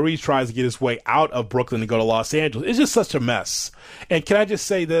 While Kyrie tries to get his way out of Brooklyn to go to Los Angeles. It's just such a mess. And can I just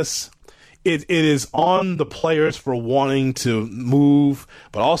say this? It is on the players for wanting to move,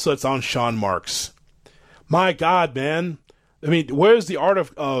 but also it's on Sean Marks. My God, man. I mean, where's the art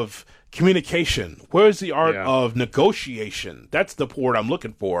of communication? Where's the art of negotiation? That's the word I'm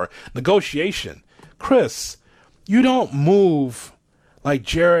looking for. Negotiation. Chris, you don't move like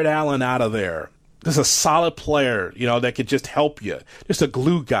Jared Allen out of there. There's a solid player, that could just help you. Just a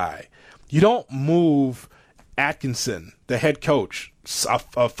glue guy. You don't move Atkinson, the head coach,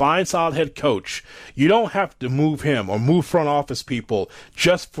 a fine, solid head coach. You don't have to move him or move front office people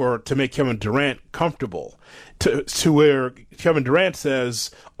just to make Kevin Durant comfortable. To where Kevin Durant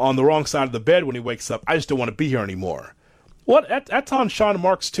says on the wrong side of the bed when he wakes up, I just don't want to be here anymore. That's on Sean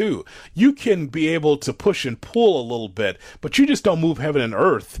Marks too. You can be able to push and pull a little bit, but you just don't move heaven and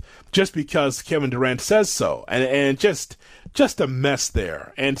earth just because Kevin Durant says so. And just a mess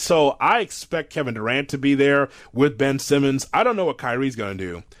there. And so I expect Kevin Durant to be there with Ben Simmons. I don't know what Kyrie's going to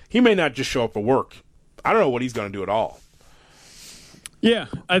do. He may not just show up for work. I don't know what he's going to do at all. Yeah,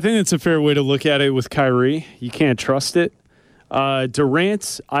 I think it's a fair way to look at it with Kyrie. You can't trust it.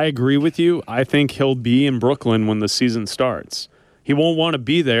 Durant, I agree with you. I think he'll be in Brooklyn when the season starts. He won't want to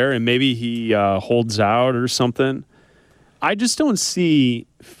be there, and maybe he holds out or something. I just don't see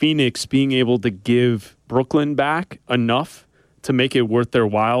Phoenix being able to give Brooklyn back enough to make it worth their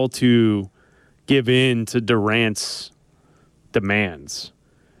while to give in to Durant's demands.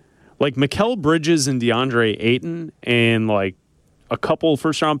 Like Mikal Bridges and DeAndre Ayton and like a couple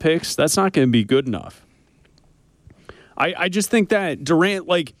first-round picks, that's not going to be good enough. I just think that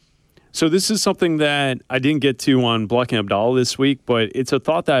Durant, so this is something that I didn't get to on Blocking Abdallah this week, but it's a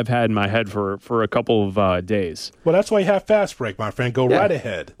thought that I've had in my head for a couple of days. Well, that's why you have Fast Break, my friend. Go right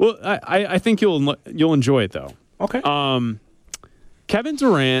ahead. Well, I think you'll enjoy it, though. Okay. Kevin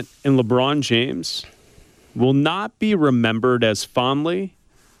Durant and LeBron James will not be remembered as fondly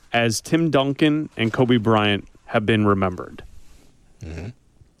as Tim Duncan and Kobe Bryant have been remembered. Mm-hmm.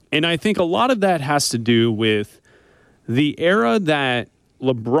 And I think a lot of that has to do with the era that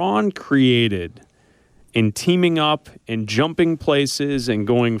LeBron created in teaming up and jumping places and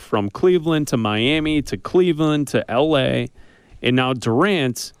going from Cleveland to Miami to Cleveland to LA. And now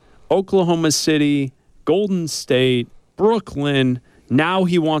Durant, Oklahoma City, Golden State, Brooklyn. Now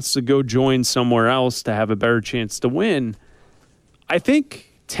he wants to go join somewhere else to have a better chance to win. I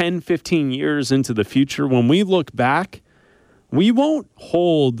think 10, 15 years into the future, when we look back, we won't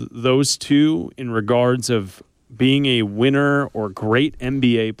hold those two in regards of being a winner or great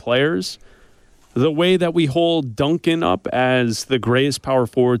NBA players, the way that we hold Duncan up as the greatest power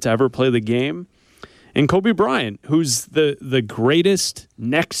forward to ever play the game, and Kobe Bryant, who's the greatest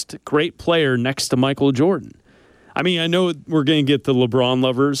next great player next to Michael Jordan. I mean, I know we're going to get the LeBron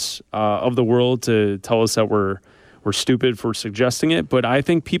lovers of the world to tell us that we're stupid for suggesting it, but I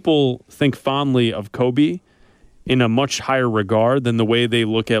think people think fondly of Kobe in a much higher regard than the way they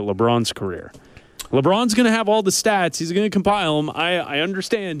look at LeBron's career. LeBron's going to have all the stats. He's going to compile them. I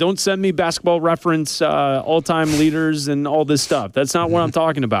understand. Don't send me Basketball Reference all-time leaders and all this stuff. That's not what I'm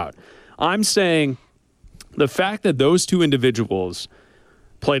talking about. I'm saying the fact that those two individuals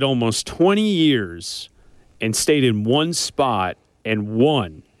played almost 20 years and stayed in one spot and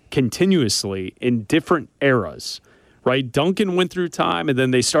won continuously in different eras, right? Duncan went through time, and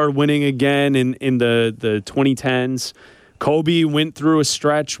then they started winning again in the 2010s. Kobe went through a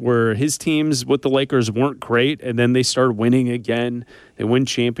stretch where his teams with the Lakers weren't great, and then they started winning again. They win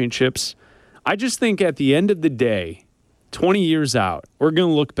championships. I just think at the end of the day, 20 years out, we're going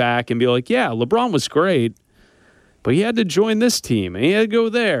to look back and be like, yeah, LeBron was great, but he had to join this team, and he had to go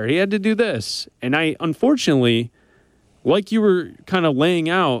there. He had to do this. And I, unfortunately, like you were kind of laying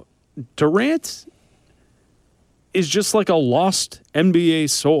out, Durant is just like a lost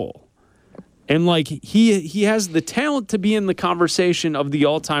NBA soul. And like he has the talent to be in the conversation of the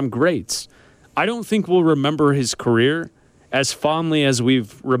all-time greats. I don't think we'll remember his career as fondly as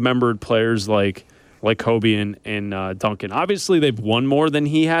we've remembered players like Kobe and Duncan. Obviously, they've won more than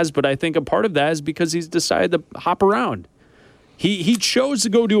he has, but I think a part of that is because he's decided to hop around. He chose to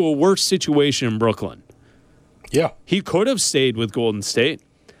go to a worse situation in Brooklyn. Yeah. He could have stayed with Golden State.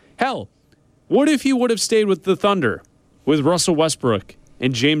 Hell, what if he would have stayed with the Thunder, with Russell Westbrook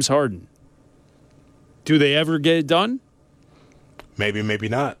and James Harden? Do they ever get it done? Maybe, maybe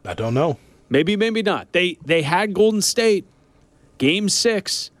not. I don't know. Maybe, maybe not. They had Golden State. Game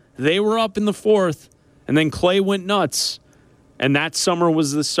 6, they were up in the 4th, and then Clay went nuts. And that summer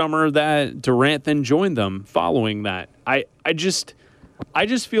was the summer that Durant then joined them following that. I just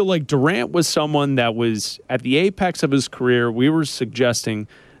feel like Durant was someone that was at the apex of his career. We were suggesting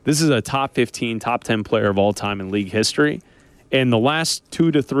this is a top 15, top 10 player of all time in league history. And the last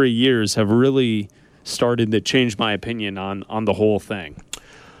 2 to 3 years have really started to change my opinion on the whole thing.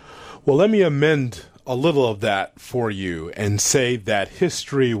 Well, let me amend a little of that for you and say that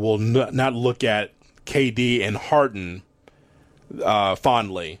history will not look at KD and Harden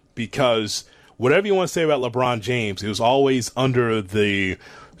fondly, because whatever you want to say about LeBron James, he was always under the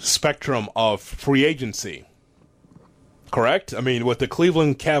spectrum of free agency. Correct? I mean, with the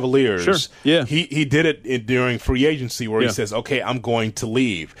Cleveland Cavaliers, sure. Yeah. he did it during free agency where he says, okay, I'm going to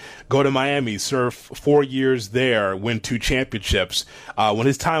leave. Go to Miami, serve 4 years there, win 2 championships. When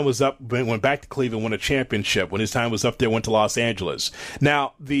his time was up, went back to Cleveland, won a championship. When his time was up there, went to Los Angeles.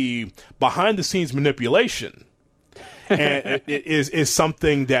 Now, the behind-the-scenes manipulation and it is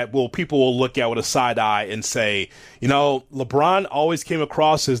something that people will look at with a side eye and say, you know, LeBron always came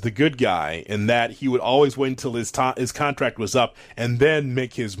across as the good guy in that he would always wait until his contract was up and then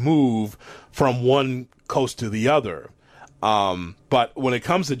make his move from one coast to the other. But when it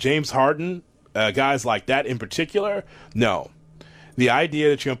comes to James Harden, guys like that in particular, no. The idea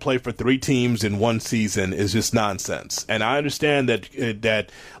that you're going to play for 3 teams in one season is just nonsense. And I understand that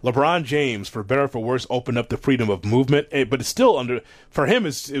LeBron James, for better or for worse, opened up the freedom of movement, but it's still for him,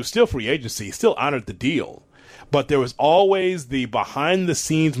 it was still free agency. He still honored the deal. But there was always the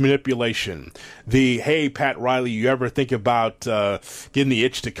behind-the-scenes manipulation. Hey, Pat Riley, you ever think about getting the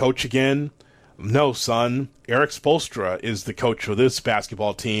itch to coach again? No, son. Eric Spoelstra is the coach for this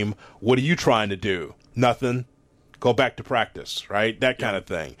basketball team. What are you trying to do? Nothing. Go back to practice, right? That kind of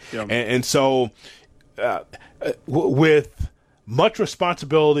thing. Yeah. And so with much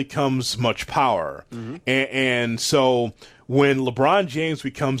responsibility comes much power. Mm-hmm. And so when LeBron James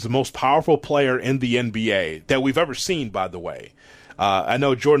becomes the most powerful player in the NBA that we've ever seen, by the way, I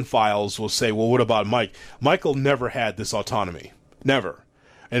know Jordan Files will say, well, what about Mike? Michael never had this autonomy. Never.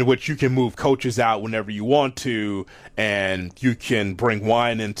 In which you can move coaches out whenever you want to, and you can bring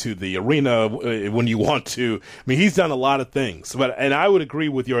wine into the arena when you want to. I mean, he's done a lot of things. And I would agree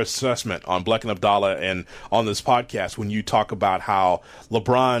with your assessment on Bleck and Abdallah and on this podcast when you talk about how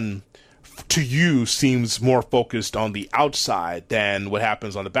LeBron, to you, seems more focused on the outside than what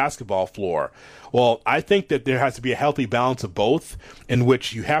happens on the basketball floor. Well, I think that there has to be a healthy balance of both, in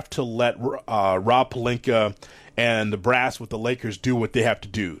which you have to let Rob Pelinka and the brass with the Lakers do what they have to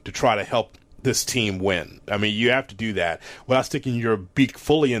do to try to help this team win. I mean, you have to do that without sticking your beak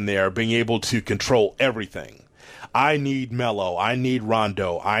fully in there, being able to control everything. I need Melo. I need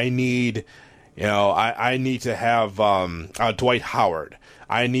Rondo. I need You know, I need to have Dwight Howard.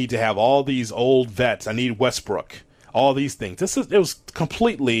 I need to have all these old vets. I need Westbrook. All these things. It was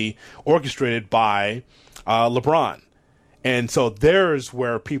completely orchestrated by LeBron. And so there's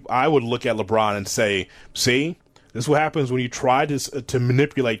where I would look at LeBron and say, see, this is what happens when you try to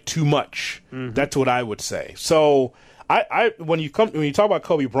manipulate too much. Mm-hmm. That's what I would say. So when you talk about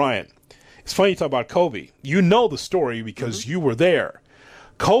Kobe Bryant, it's funny you talk about Kobe. You know the story because you were there.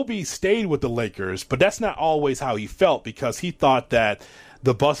 Kobe stayed with the Lakers, but that's not always how he felt because he thought that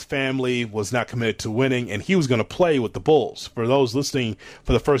the Buss family was not committed to winning and he was going to play with the Bulls. For those listening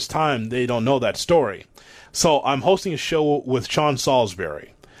for the first time, they don't know that story. So I'm hosting a show with Sean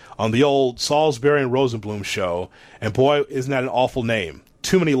Salisbury on the old Salisbury and Rosenblum show, and boy, isn't that an awful name.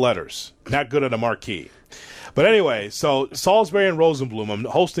 Too many letters. Not good at a marquee. But anyway, so Salisbury and Rosenblum, I'm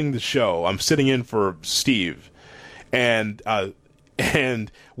hosting the show. I'm sitting in for Steve, and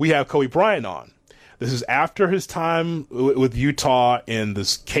we have Kobe Bryant on. This is after his time with Utah in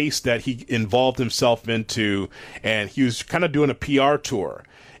this case that he involved himself into, and he was kind of doing a PR tour.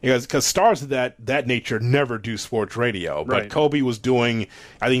 Because stars of that nature never do sports radio. But Right. Kobe was doing,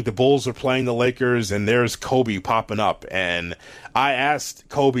 I think the Bulls are playing the Lakers, and there's Kobe popping up. And I asked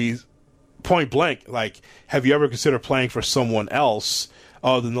Kobe point blank, like, have you ever considered playing for someone else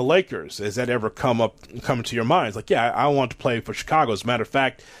other than the Lakers? Has that ever come into your mind? It's like, yeah, I want to play for Chicago. As a matter of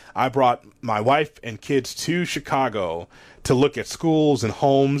fact, I brought my wife and kids to Chicago to look at schools and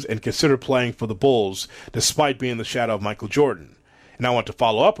homes and consider playing for the Bulls, despite being in the shadow of Michael Jordan. And I want to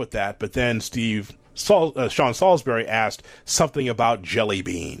follow up with that, but then Sean Salisbury asked something about Jelly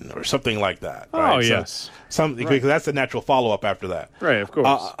Bean or something like that. Right? Oh, yes. Something, because that's the natural follow-up after that. Right, of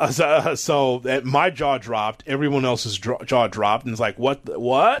course. So my jaw dropped. Everyone else's jaw dropped. And it's like,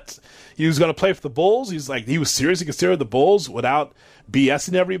 what? He was going to play for the Bulls? He was seriously considered the Bulls without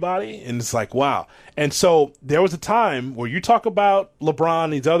BSing everybody? And it's like, wow. And so there was a time where you talk about LeBron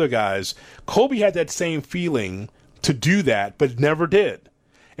and these other guys, Kobe had that same feeling to do that, but never did.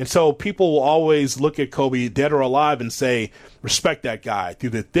 And so people will always look at Kobe, dead or alive, and say, respect that guy. Through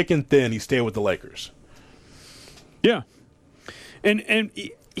the thick and thin, he stayed with the Lakers. Yeah. And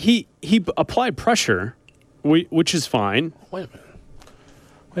he applied pressure, which is fine. Wait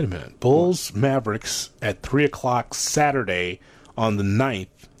a minute. Bulls Mavericks at 3 o'clock Saturday on the 9th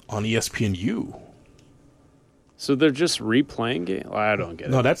on ESPNU. So they're just replaying game? I don't get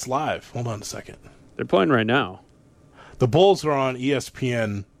it. No, that's live. Hold on a second. They're playing right now. The Bulls are on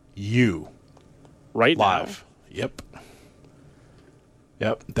ESPNU. Right Live. Yep.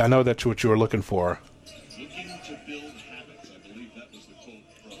 I know that's what you were looking for.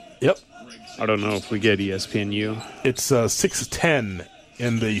 Yep. I don't know if we get ESPNU. It's 6:10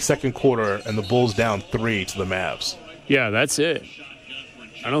 in the second quarter, and the Bulls down 3 to the Mavs. Yeah, that's it.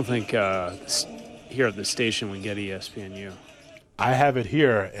 I don't think here at the station we get ESPNU. I have it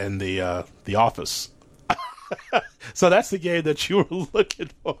here in the office. So that's the game that you were looking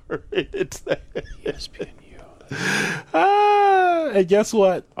for. It's there. ESPNU. And guess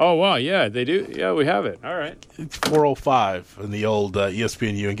what? Oh, wow, yeah, they do. Yeah, we have it. All right. It's 4:05 in the old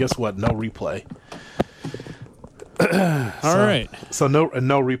ESPNU, and guess what? No replay. All right. So no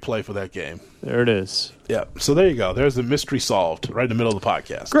replay for that game. There it is. Yeah. So there you go. There's the mystery solved right in the middle of the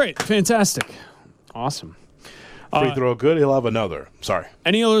podcast. Great. Fantastic. Awesome. Free throw good. He'll have another. Sorry.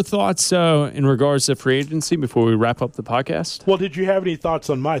 Any other thoughts in regards to free agency before we wrap up the podcast? Well, did you have any thoughts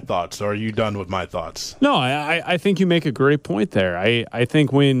on my thoughts, or are you done with my thoughts? No, I think you make a great point there. I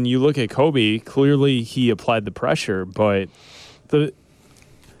think when you look at Kobe, clearly he applied the pressure, but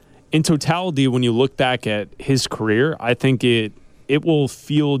in totality, when you look back at his career, I think it will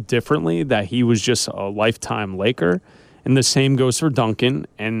feel differently that he was just a lifetime Laker. And the same goes for Duncan,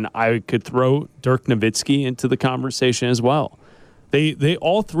 and I could throw Dirk Nowitzki into the conversation as well. They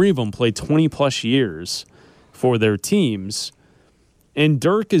all three of them played 20-plus years for their teams, and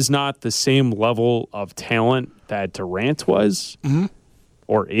Dirk is not the same level of talent that Durant was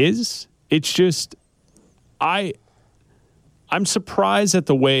or is. It's just I'm surprised at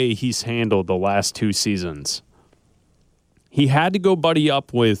the way he's handled the last 2 seasons. He had to go buddy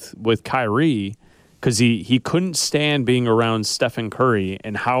up with Kyrie because he couldn't stand being around Stephen Curry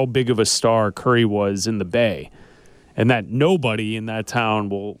and how big of a star Curry was in the Bay, and that nobody in that town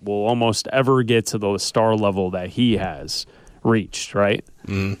will almost ever get to the star level that he has reached, right?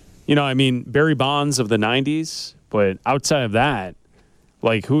 Mm. You know, I mean, Barry Bonds of the 90s, but outside of that,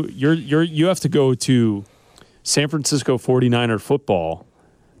 like you have to go to San Francisco 49er football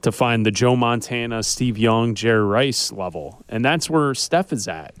to find the Joe Montana, Steve Young, Jerry Rice level, and that's where Steph is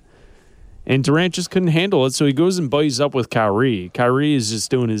at. And Durant just couldn't handle it, so he goes and buddies up with Kyrie. Kyrie is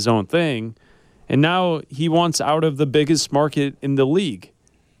just doing his own thing, And now he wants out of the biggest market in the league,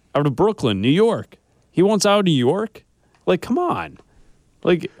 out of Brooklyn, New York. He wants out of New York? Like, come on.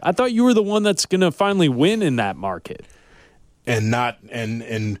 Like, I thought you were the one that's going to finally win in that market. And not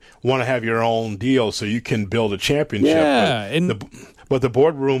and want to have your own deal so you can build a championship. Yeah. But the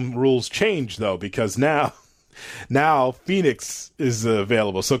boardroom rules change, though, because now Phoenix is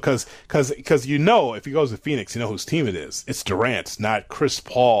available. So because if he goes to Phoenix, you know whose team it is. It's Durant, not Chris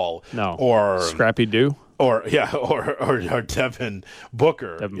Paul. No. Or Scrappy Doo. Or Devin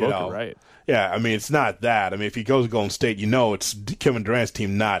Booker. Devin Booker, right. Yeah, I mean, it's not that. I mean, if he goes to Golden State, it's Kevin Durant's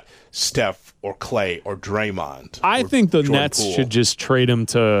team, not Steph or Clay or Draymond. I think the Jordan Nets Poole. should just trade him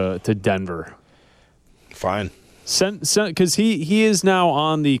to Denver. Fine. Because he is now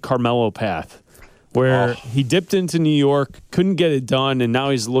on the Carmelo path, where he dipped into New York, couldn't get it done, and now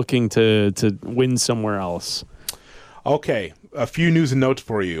he's looking to win somewhere else. Okay, a few news and notes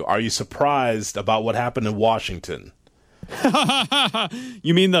for you. Are you surprised about what happened in Washington?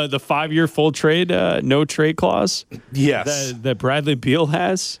 You mean the 5-year full trade, no trade clause? Yes. That Bradley Beal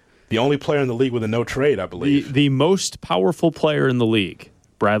has? The only player in the league with a no trade, I believe. The most powerful player in the league,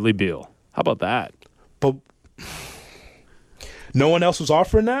 Bradley Beal. How about that? But no one else was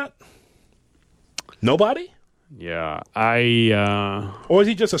offering that? Nobody? Yeah, Or is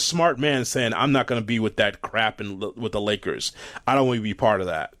he just a smart man saying, I'm not going to be with that crap with the Lakers. I don't want to be part of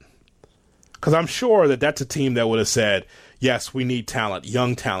that. Because I'm sure that's a team that would have said, yes, we need talent,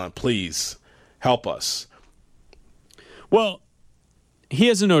 young talent, please help us. Well, he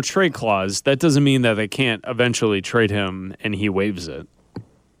has a no trade clause. That doesn't mean that they can't eventually trade him and he waives it.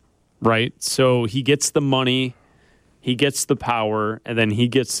 Right? So he gets the money, he gets the power, and then he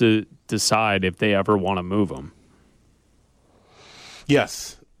gets to decide if they ever want to move him.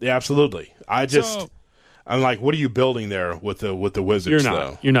 Yes, yeah, absolutely. I'm like, what are you building there with the Wizards?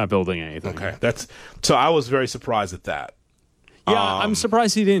 You're not building anything. Okay, so I was very surprised at that. Yeah, I'm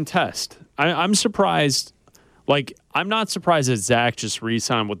surprised he didn't test. I'm surprised. Like, I'm not surprised that Zach just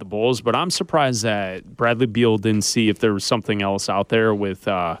re-signed with the Bulls, but I'm surprised that Bradley Beal didn't see if there was something else out there with,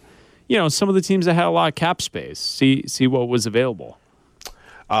 some of the teams that had a lot of cap space. See what was available.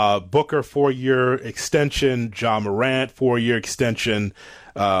 Booker 4-year extension. Ja Morant 4-year extension.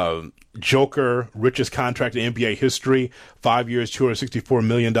 Joker, richest contract in NBA history, 5 years, $264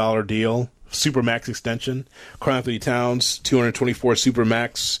 million deal. Supermax extension. Karl-Anthony Towns, 224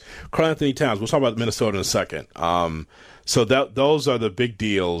 Supermax. Karl-Anthony Towns, we'll talk about Minnesota in a second. So those are the big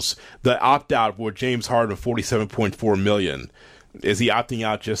deals. The opt-out were James Harden, $47.4 million. Is he opting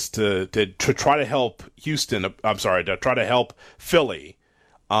out just to try to help Houston? I'm sorry, to try to help Philly.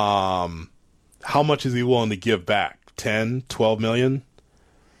 How much is he willing to give back? 10, 12 million?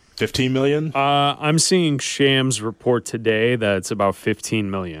 15 million? I'm seeing Shams report today that it's about 15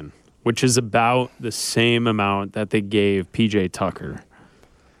 million, which is about the same amount that they gave PJ Tucker.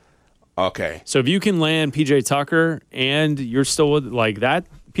 Okay. So if you can land PJ Tucker and you're still with like that,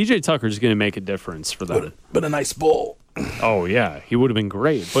 PJ Tucker is going to make a difference for them. But a nice Bull. Oh, yeah. He would have been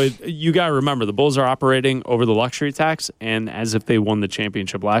great. But you got to remember, the Bulls are operating over the luxury tax and as if they won the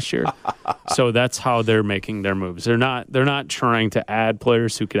championship last year. So that's how they're making their moves. They're not trying to add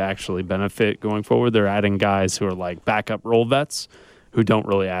players who could actually benefit going forward. They're adding guys who are like backup role vets who don't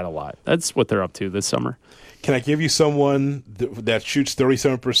really add a lot. That's what they're up to this summer. Can I give you someone that shoots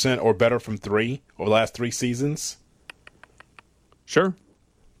 37% or better from three over the last 3 seasons? Sure.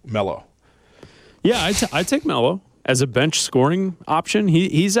 Melo. Yeah, I take Melo as a bench scoring option.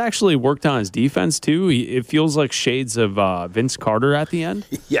 He's actually worked on his defense too. It feels like shades of Vince Carter at the end.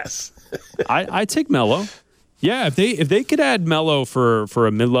 Yes. I take Melo. Yeah, if they could add Melo for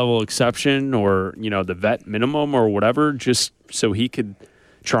a mid-level exception or the vet minimum or whatever, just so he could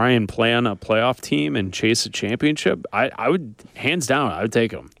try and play on a playoff team and chase a championship, I would, hands down, I would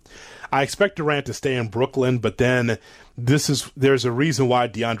take him. I expect Durant to stay in Brooklyn, but then there's a reason why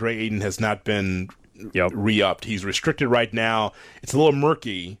DeAndre Ayton has not been re-upped. He's restricted right now. It's a little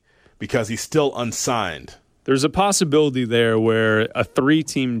murky because he's still unsigned. There's a possibility there where a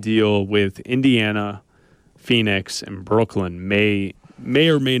 3-team deal with Indiana, Phoenix, and Brooklyn may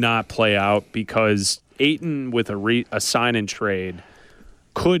or may not play out because Ayton with a sign and trade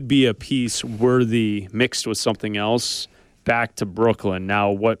could be a piece worthy mixed with something else back to Brooklyn. Now,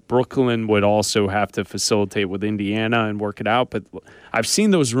 what Brooklyn would also have to facilitate with Indiana and work it out, but I've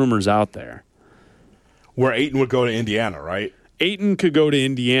seen those rumors out there. Where Ayton would go to Indiana, right? Ayton could go to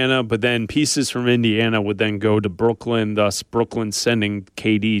Indiana, but then pieces from Indiana would then go to Brooklyn, thus Brooklyn sending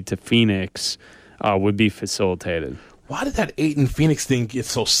KD to Phoenix would be facilitated. Why did that Ayton-Phoenix thing get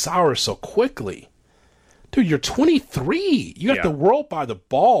so sour so quickly? Dude, you're 23. You got the world by the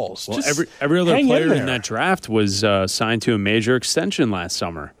balls. Well, just every other player in there. that draft was signed to a major extension last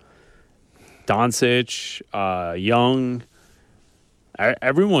summer. Doncic, Young,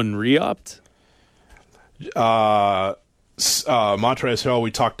 everyone re-upped. Montrezl Harrell,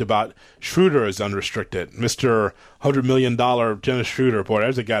 we talked about. Schroeder is unrestricted. Mr. $100 million Dennis Schroeder. Boy,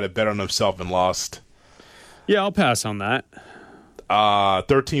 there's a guy that bet on himself and lost. Yeah, I'll pass on that.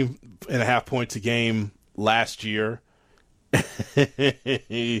 13.5 points a game last year.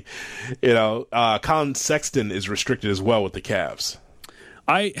 Colin Sexton is restricted as well with the Cavs.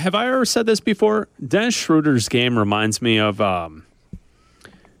 Have I ever said this before? Dennis Schroeder's game reminds me of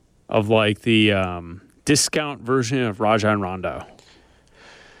like the discount version of Rajon Rondo.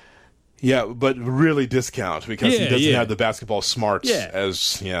 Yeah, but really discount because he doesn't have the basketball smarts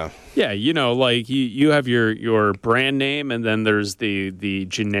as. Yeah, like you have your brand name and then there's the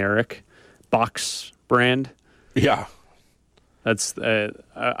generic box brand. Yeah. That's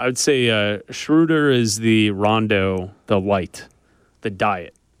I would say Schroeder is the Rondo, the light, the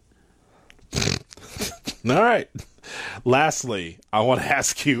diet. All right. Lastly, I want to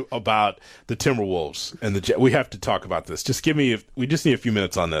ask you about the Timberwolves and the we have to talk about this. We just need a few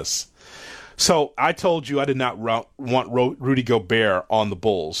minutes on this. So I told you I did not want Rudy Gobert on the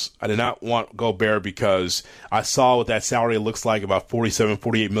Bulls. I did not want Gobert because I saw what that salary looks like, about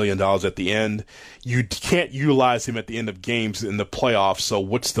 $48 million at the end. You can't utilize him at the end of games in the playoffs, so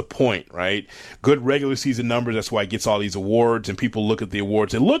what's the point, right? Good regular season numbers, that's why he gets all these awards, and people look at the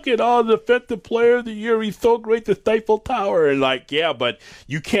awards and look at the defensive player of the year, he's so great, the Eiffel Tower, and but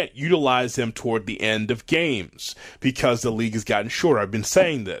you can't utilize him toward the end of games because the league has gotten shorter. I've been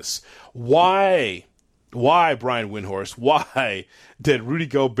saying this. Why, Brian Windhorst, why did Rudy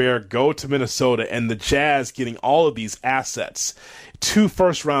Gobert go to Minnesota and the Jazz getting all of these assets? 4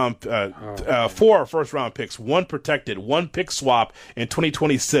 first-round picks, 1 protected, 1 pick swap in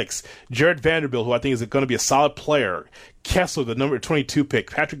 2026. Jared Vanderbilt, who I think is going to be a solid player. Kessler, the number 22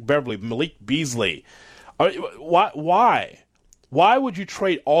 pick. Patrick Beverly, Malik Beasley. Why? Why would you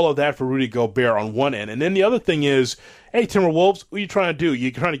trade all of that for Rudy Gobert on one end? And then the other thing is, hey, Timberwolves, what are you trying to do? You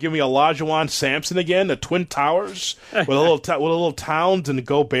trying to give me Olajuwon Sampson again, the Twin Towers with a little Towns and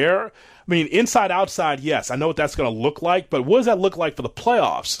Gobert? I mean, inside, outside, yes. I know what that's going to look like, but what does that look like for the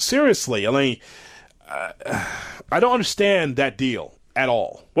playoffs? Seriously, I mean, I don't understand that deal at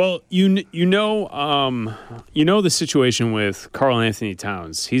all. Well, you know the situation with Karl Anthony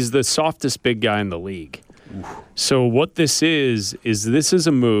Towns. He's the softest big guy in the league. So what this is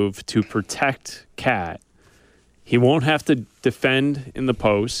a move to protect Cat. He won't have to defend in the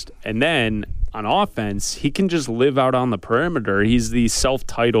post, and then on offense, he can just live out on the perimeter. He's the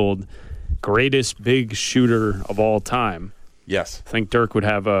self-titled greatest big shooter of all time. Yes. I think Dirk would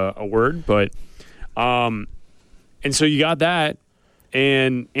have a word, but and so you got that,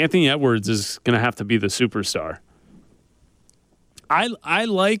 and Anthony Edwards is going to have to be the superstar. I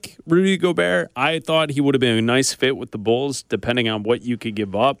like Rudy Gobert. I thought he would have been a nice fit with the Bulls, depending on what you could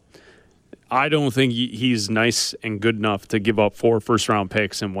give up. I don't think he's nice and good enough to give up 4 first-round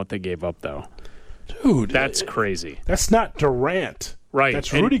picks and what they gave up, though. Dude. That's crazy. That's not Durant. Right.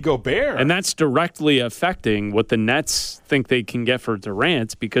 That's Rudy Gobert. And that's directly affecting what the Nets think they can get for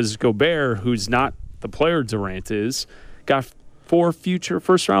Durant because Gobert, who's not the player Durant is, got 4 future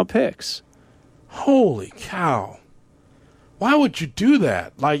first-round picks. Holy cow. Why would you do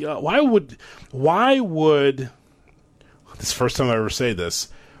that? Like, why would, this is the first time I ever say this,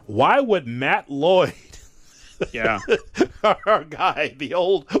 why would Matt Lloyd, our guy, the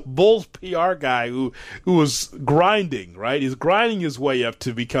old Bulls PR guy who was grinding, right? He's grinding his way up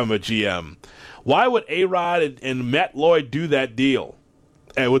to become a GM. Why would A-Rod and Matt Lloyd do that deal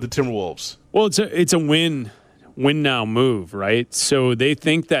with the Timberwolves? Well, it's a win now move, right? So they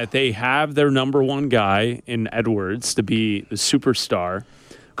think that they have their number one guy in Edwards to be the superstar.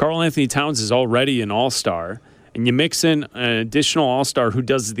 Karl Anthony Towns is already an all-star, and you mix in an additional all-star who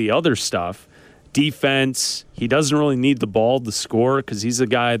does the other stuff, defense. He doesn't really need the ball to score because he's a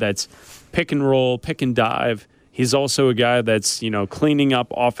guy that's pick and roll, pick and dive. He's also a guy that's, cleaning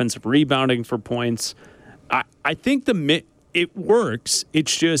up offensive rebounding for points. I think it works.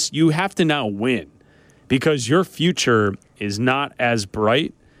 It's just you have to now win. Because your future is not as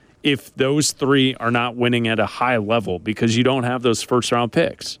bright if those 3 are not winning at a high level because you don't have those first-round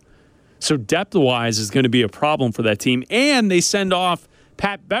picks. So depth-wise is going to be a problem for that team. And they send off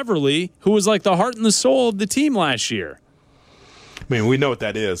Pat Beverly, who was like the heart and the soul of the team last year. I mean, we know what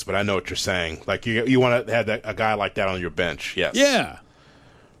that is, but I know what you're saying. Like, you want to have a guy like that on your bench, yes. Yeah.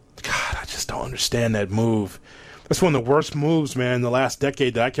 God, I just don't understand that move. That's one of the worst moves, man, in the last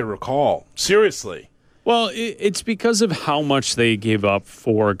decade that I can recall. Seriously. Well, it's because of how much they gave up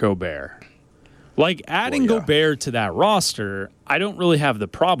for Gobert. Like, adding Gobert to that roster, I don't really have the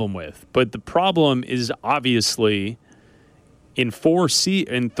problem with. But the problem is obviously in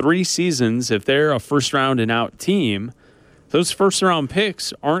 3 seasons, if they're a first-round and out team, those first-round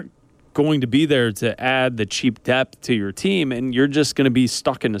picks aren't going to be there to add the cheap depth to your team, and you're just going to be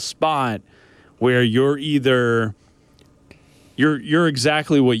stuck in a spot where you're either you're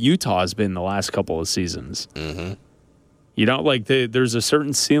exactly what Utah has been the last couple of seasons. Mm-hmm. You know, like there's a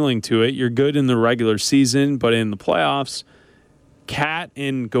certain ceiling to it. You're good in the regular season, but in the playoffs, Cat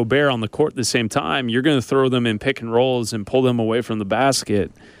and Gobert on the court at the same time, you're going to throw them in pick and rolls and pull them away from the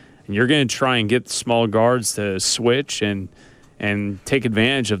basket, and you're going to try and get small guards to switch and take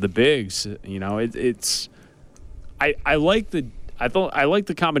advantage of the bigs. You know, I like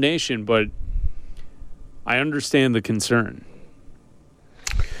the combination, but I understand the concern.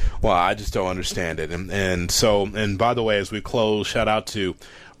 Well, I just don't understand it. And by the way, as we close, shout out to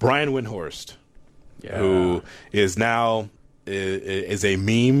Brian Windhorst, who is now is a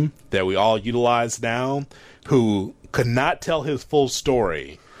meme that we all utilize now, who could not tell his full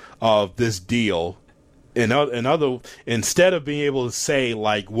story of this deal. Instead of being able to say,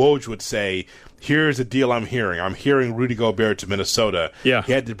 like Woj would say, here's a deal I'm hearing. I'm hearing Rudy Gobert to Minnesota. Yeah.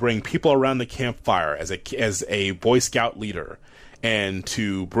 He had to bring people around the campfire as a Boy Scout leader, and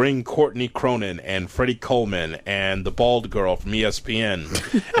to bring Courtney Cronin and Freddie Coleman and the bald girl from ESPN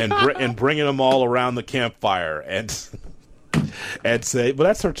and bringing them all around the campfire and say, well,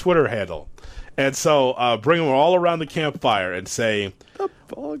 that's her Twitter handle. And so bring them all around the campfire and say,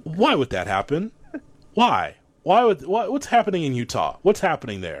 why would that happen? Why? What's happening in Utah? What's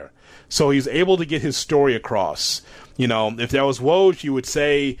happening there? So he's able to get his story across. You know, if that was Woj, you would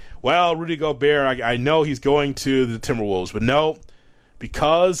say, well, Rudy Gobert, I know he's going to the Timberwolves. But no,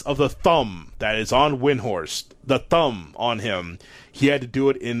 because of the thumb that is on Windhorst, the thumb on him, he had to do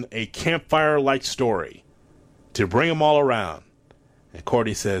it in a campfire-like story to bring them all around. And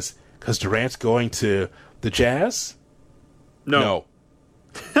Courtney says, because Durant's going to the Jazz? No.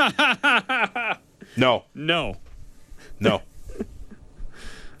 No.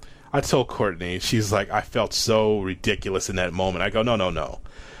 I told Courtney, she's like, I felt so ridiculous in that moment. I go, no.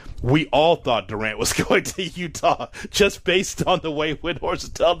 We all thought Durant was going to Utah just based on the way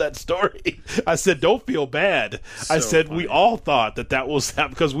Windhorst told that story. I said, don't feel bad. I said, funny. We all thought that was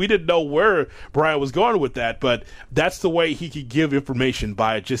because we didn't know where Brian was going with that, but that's the way he could give information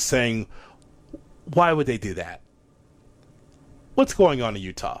by just saying, why would they do that? What's going on in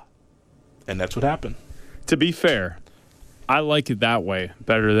Utah? And that's what happened. To be fair, I like it that way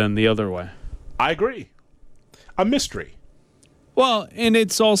better than the other way. I agree. A mystery. Well, and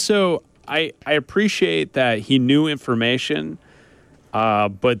it's also, I appreciate that he knew information,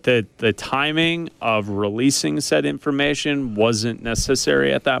 but the timing of releasing said information wasn't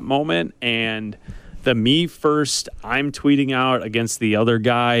necessary at that moment. And the me first, I'm tweeting out against the other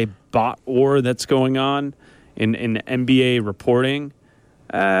guy bot war that's going on in NBA reporting.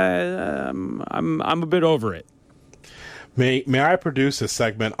 I'm a bit over it. May I produce a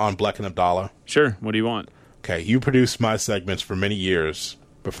segment on Bleck and Abdallah? Sure. What do you want? Okay, you produced my segments for many years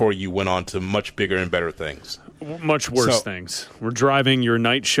before you went on to much bigger and better things. Much worse things. We're driving your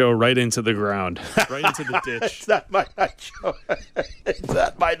night show right into the ground, right into the ditch. It's not my night show. It's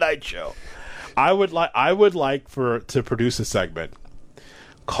not my night show. I would like to produce a segment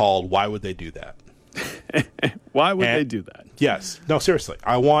called "Why Would They Do That?" Why would they do that? Yes. No, seriously.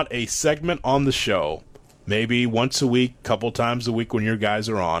 I want a segment on the show, maybe once a week, couple times a week when your guys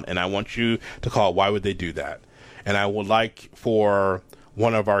are on, and I want you to call it Why Would They Do That? And I would like for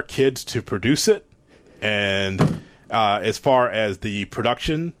one of our kids to produce it. And as far as the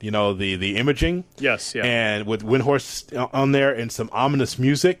production, you know, the imaging. Yes, yeah. And with Windhorst on there and some ominous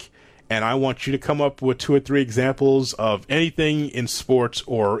music. And I want you to come up with 2 or 3 examples of anything in sports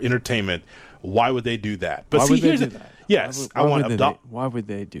or entertainment. Why would they do that? But why see, would they do that? Yes, I want Abdallah. Why would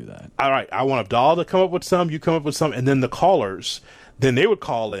they do that? All right, I want Abdallah to come up with some. You come up with some, and then the callers, then they would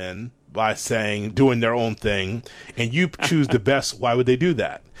call in by doing their own thing, and you choose the best. Why would they do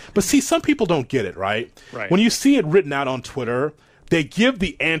that? But see, some people don't get it, right? Right. When you see it written out on Twitter, they give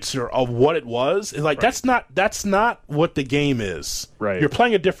the answer of what it was. It's like that's not what the game is. Right. You're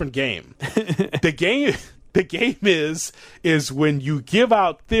playing a different game. The game is when you give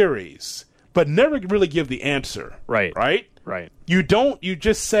out theories, but never really give the answer. Right. Right? Right. You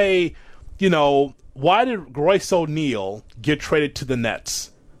just say, you know, why did Royce O'Neal get traded to the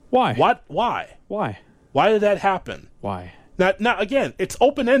Nets? Why? What? Why? Why? Why did that happen? Why? Now again, it's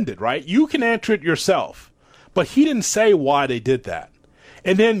open-ended, right? You can answer it yourself. But he didn't say why they did that.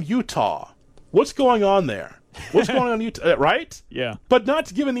 And then Utah. What's going on there? What's going on in Utah, right? Yeah. But not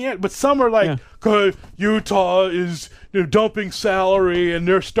to give in the end. But some are like, "'Cause Utah is dumping salary and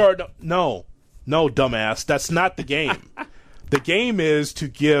they're starting. No, dumbass. That's not the game. The game is to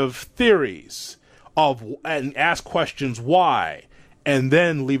give theories and ask questions why, and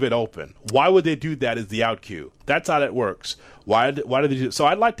then leave it open. Why would they do that is the out cue. That's how that works. Why do they do it? So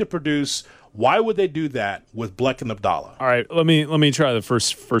I'd like to produce why would they do that with Bleck and Abdallah. All right, let me try the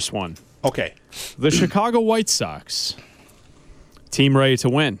first one. Okay. The Chicago White Sox, team ready to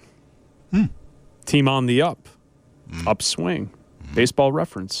win. Team on the upswing. Baseball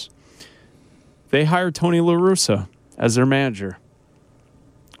Reference. They hired Tony La Russa as their manager.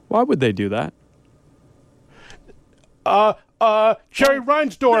 Why would they do that? Jerry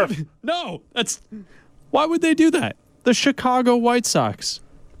Reinsdorf. No, why would they do that? The Chicago White Sox.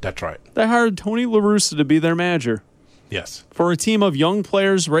 That's right. They hired Tony La Russa to be their manager. Yes. For a team of young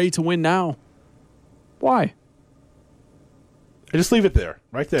players ready to win now. Why? Just leave it there,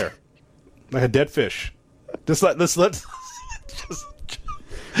 right there, like a dead fish. Just let. That's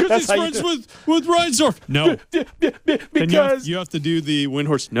he's how friends with Reinsdorf. No, because you have to do the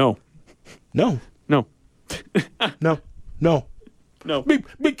Windhorse. No.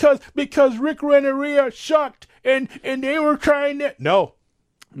 Because Rick Renneria sucked and they were trying to no.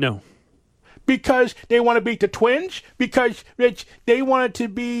 Because they want to beat the Twins? Because they wanted to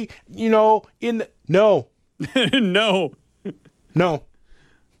be, in the... No. No.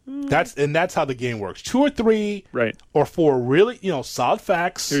 That's how the game works. 2 or 3 or 4 really, solid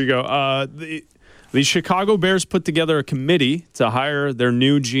facts. Here you go. The Chicago Bears put together a committee to hire their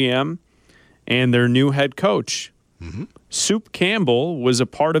new GM and their new head coach. Soup Campbell was a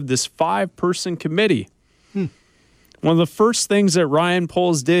part of this 5-person committee. One of the first things that Ryan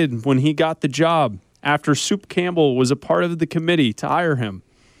Poles did when he got the job after Soup Campbell was a part of the committee to hire him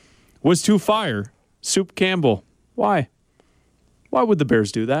was to fire Soup Campbell. Why? Why would the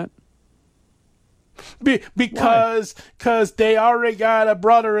Bears do that? Because they already got a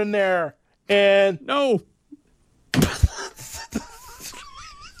brother in there. And no.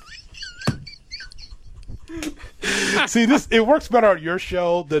 See, it works better on your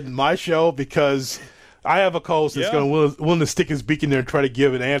show than my show because I have a co-host that's willing to stick his beak in there and try to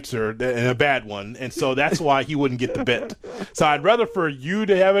give an answer, and a bad one, and so that's why he wouldn't get the bit. So I'd rather for you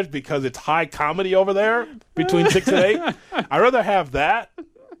to have it because it's high comedy over there between 6 and 8. I'd rather have that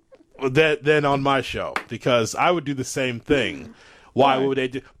than on my show because I would do the same thing. Why would they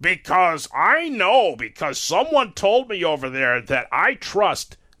do? Because I know, because someone told me over there that I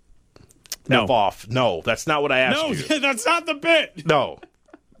trust. No. F off. No, that's not what I asked you. No, that's not the bit. No.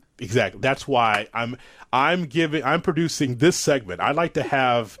 Exactly. That's why I'm producing this segment. I like to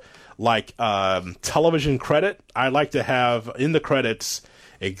have television credit. I like to have in the credits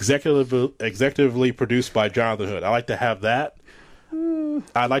executively produced by Jonathan Hood. I like to have that.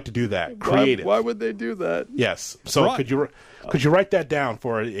 I like to do that. Creative. Why would they do that? Yes. So could you write that down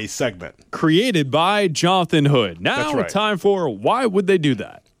for a segment? Created by Jonathan Hood. Now That's right. Time for why would they do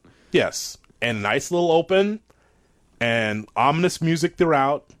that? Yes. And a nice little open and ominous music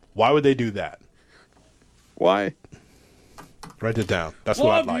throughout. Why would they do that? Why? Write it down. That's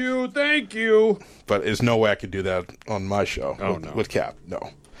what I'd like. Love you. Thank you. But there's no way I could do that on my show. Oh, no. With Cap. No.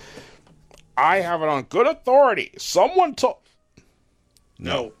 I have it on good authority. Someone told...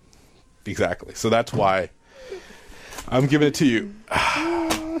 No. Exactly. So that's why I'm giving it to you.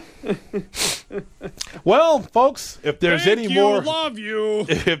 Well, folks, if there's love you.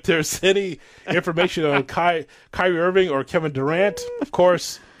 If there's any information on Kyrie Irving or Kevin Durant, of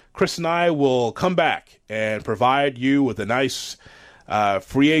course, Chris and I will come back and provide you with a nice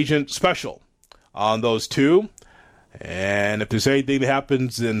free agent special on those two. And if there's anything that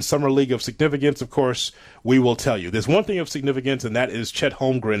happens in Summer League of significance, of course, we will tell you. There's one thing of significance, and that is Chet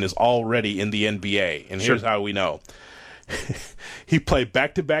Holmgren is already in the NBA. And here's how we know. He played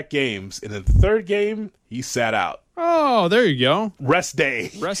back-to-back games, and in the third game, he sat out. Oh, there you go. Rest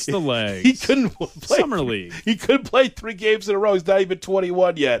day. Rest the legs. He couldn't play. Summer League. He couldn't play 3 games in a row. He's not even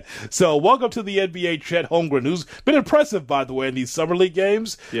 21 yet. So welcome to the NBA, Chet Holmgren, who's been impressive, by the way, in these Summer League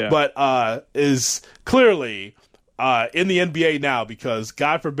games, but is clearly in the NBA now because,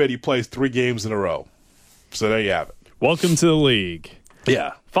 God forbid, he plays 3 games in a row. So there you have it. Welcome to the league.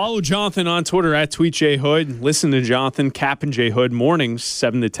 Yeah. Follow Jonathan on Twitter at TweetJHood. Listen to Jonathan, Cap and J Hood mornings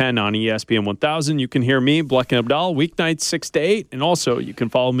 7 to 10 on ESPN 1000. You can hear me, Bleck and Abdal, weeknights 6 to 8. And also you can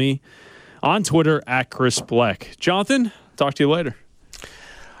follow me on Twitter at Chris Bleck. Jonathan, talk to you later.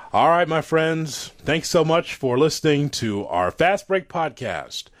 All right, my friends. Thanks so much for listening to our Fast Break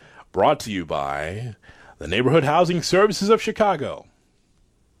podcast brought to you by the Neighborhood Housing Services of Chicago.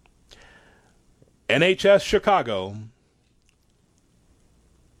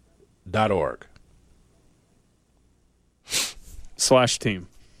 NHSchicago.org. /team.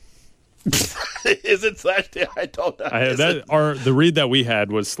 Is it /team? I don't know. The read that we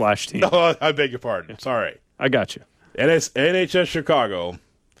had was /team. No, I beg your pardon. Sorry. I got you.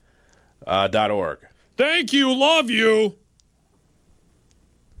 NHSchicago.org. Thank you. Love you.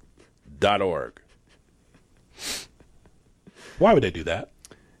 .org. Why would they do that?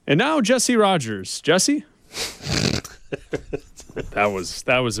 And now Jesse Rogers. Jesse?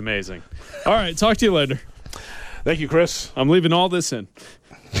 That was amazing. All right, talk to you later. Thank you, Chris. I'm leaving all this in.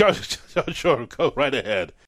 Sure, go right ahead.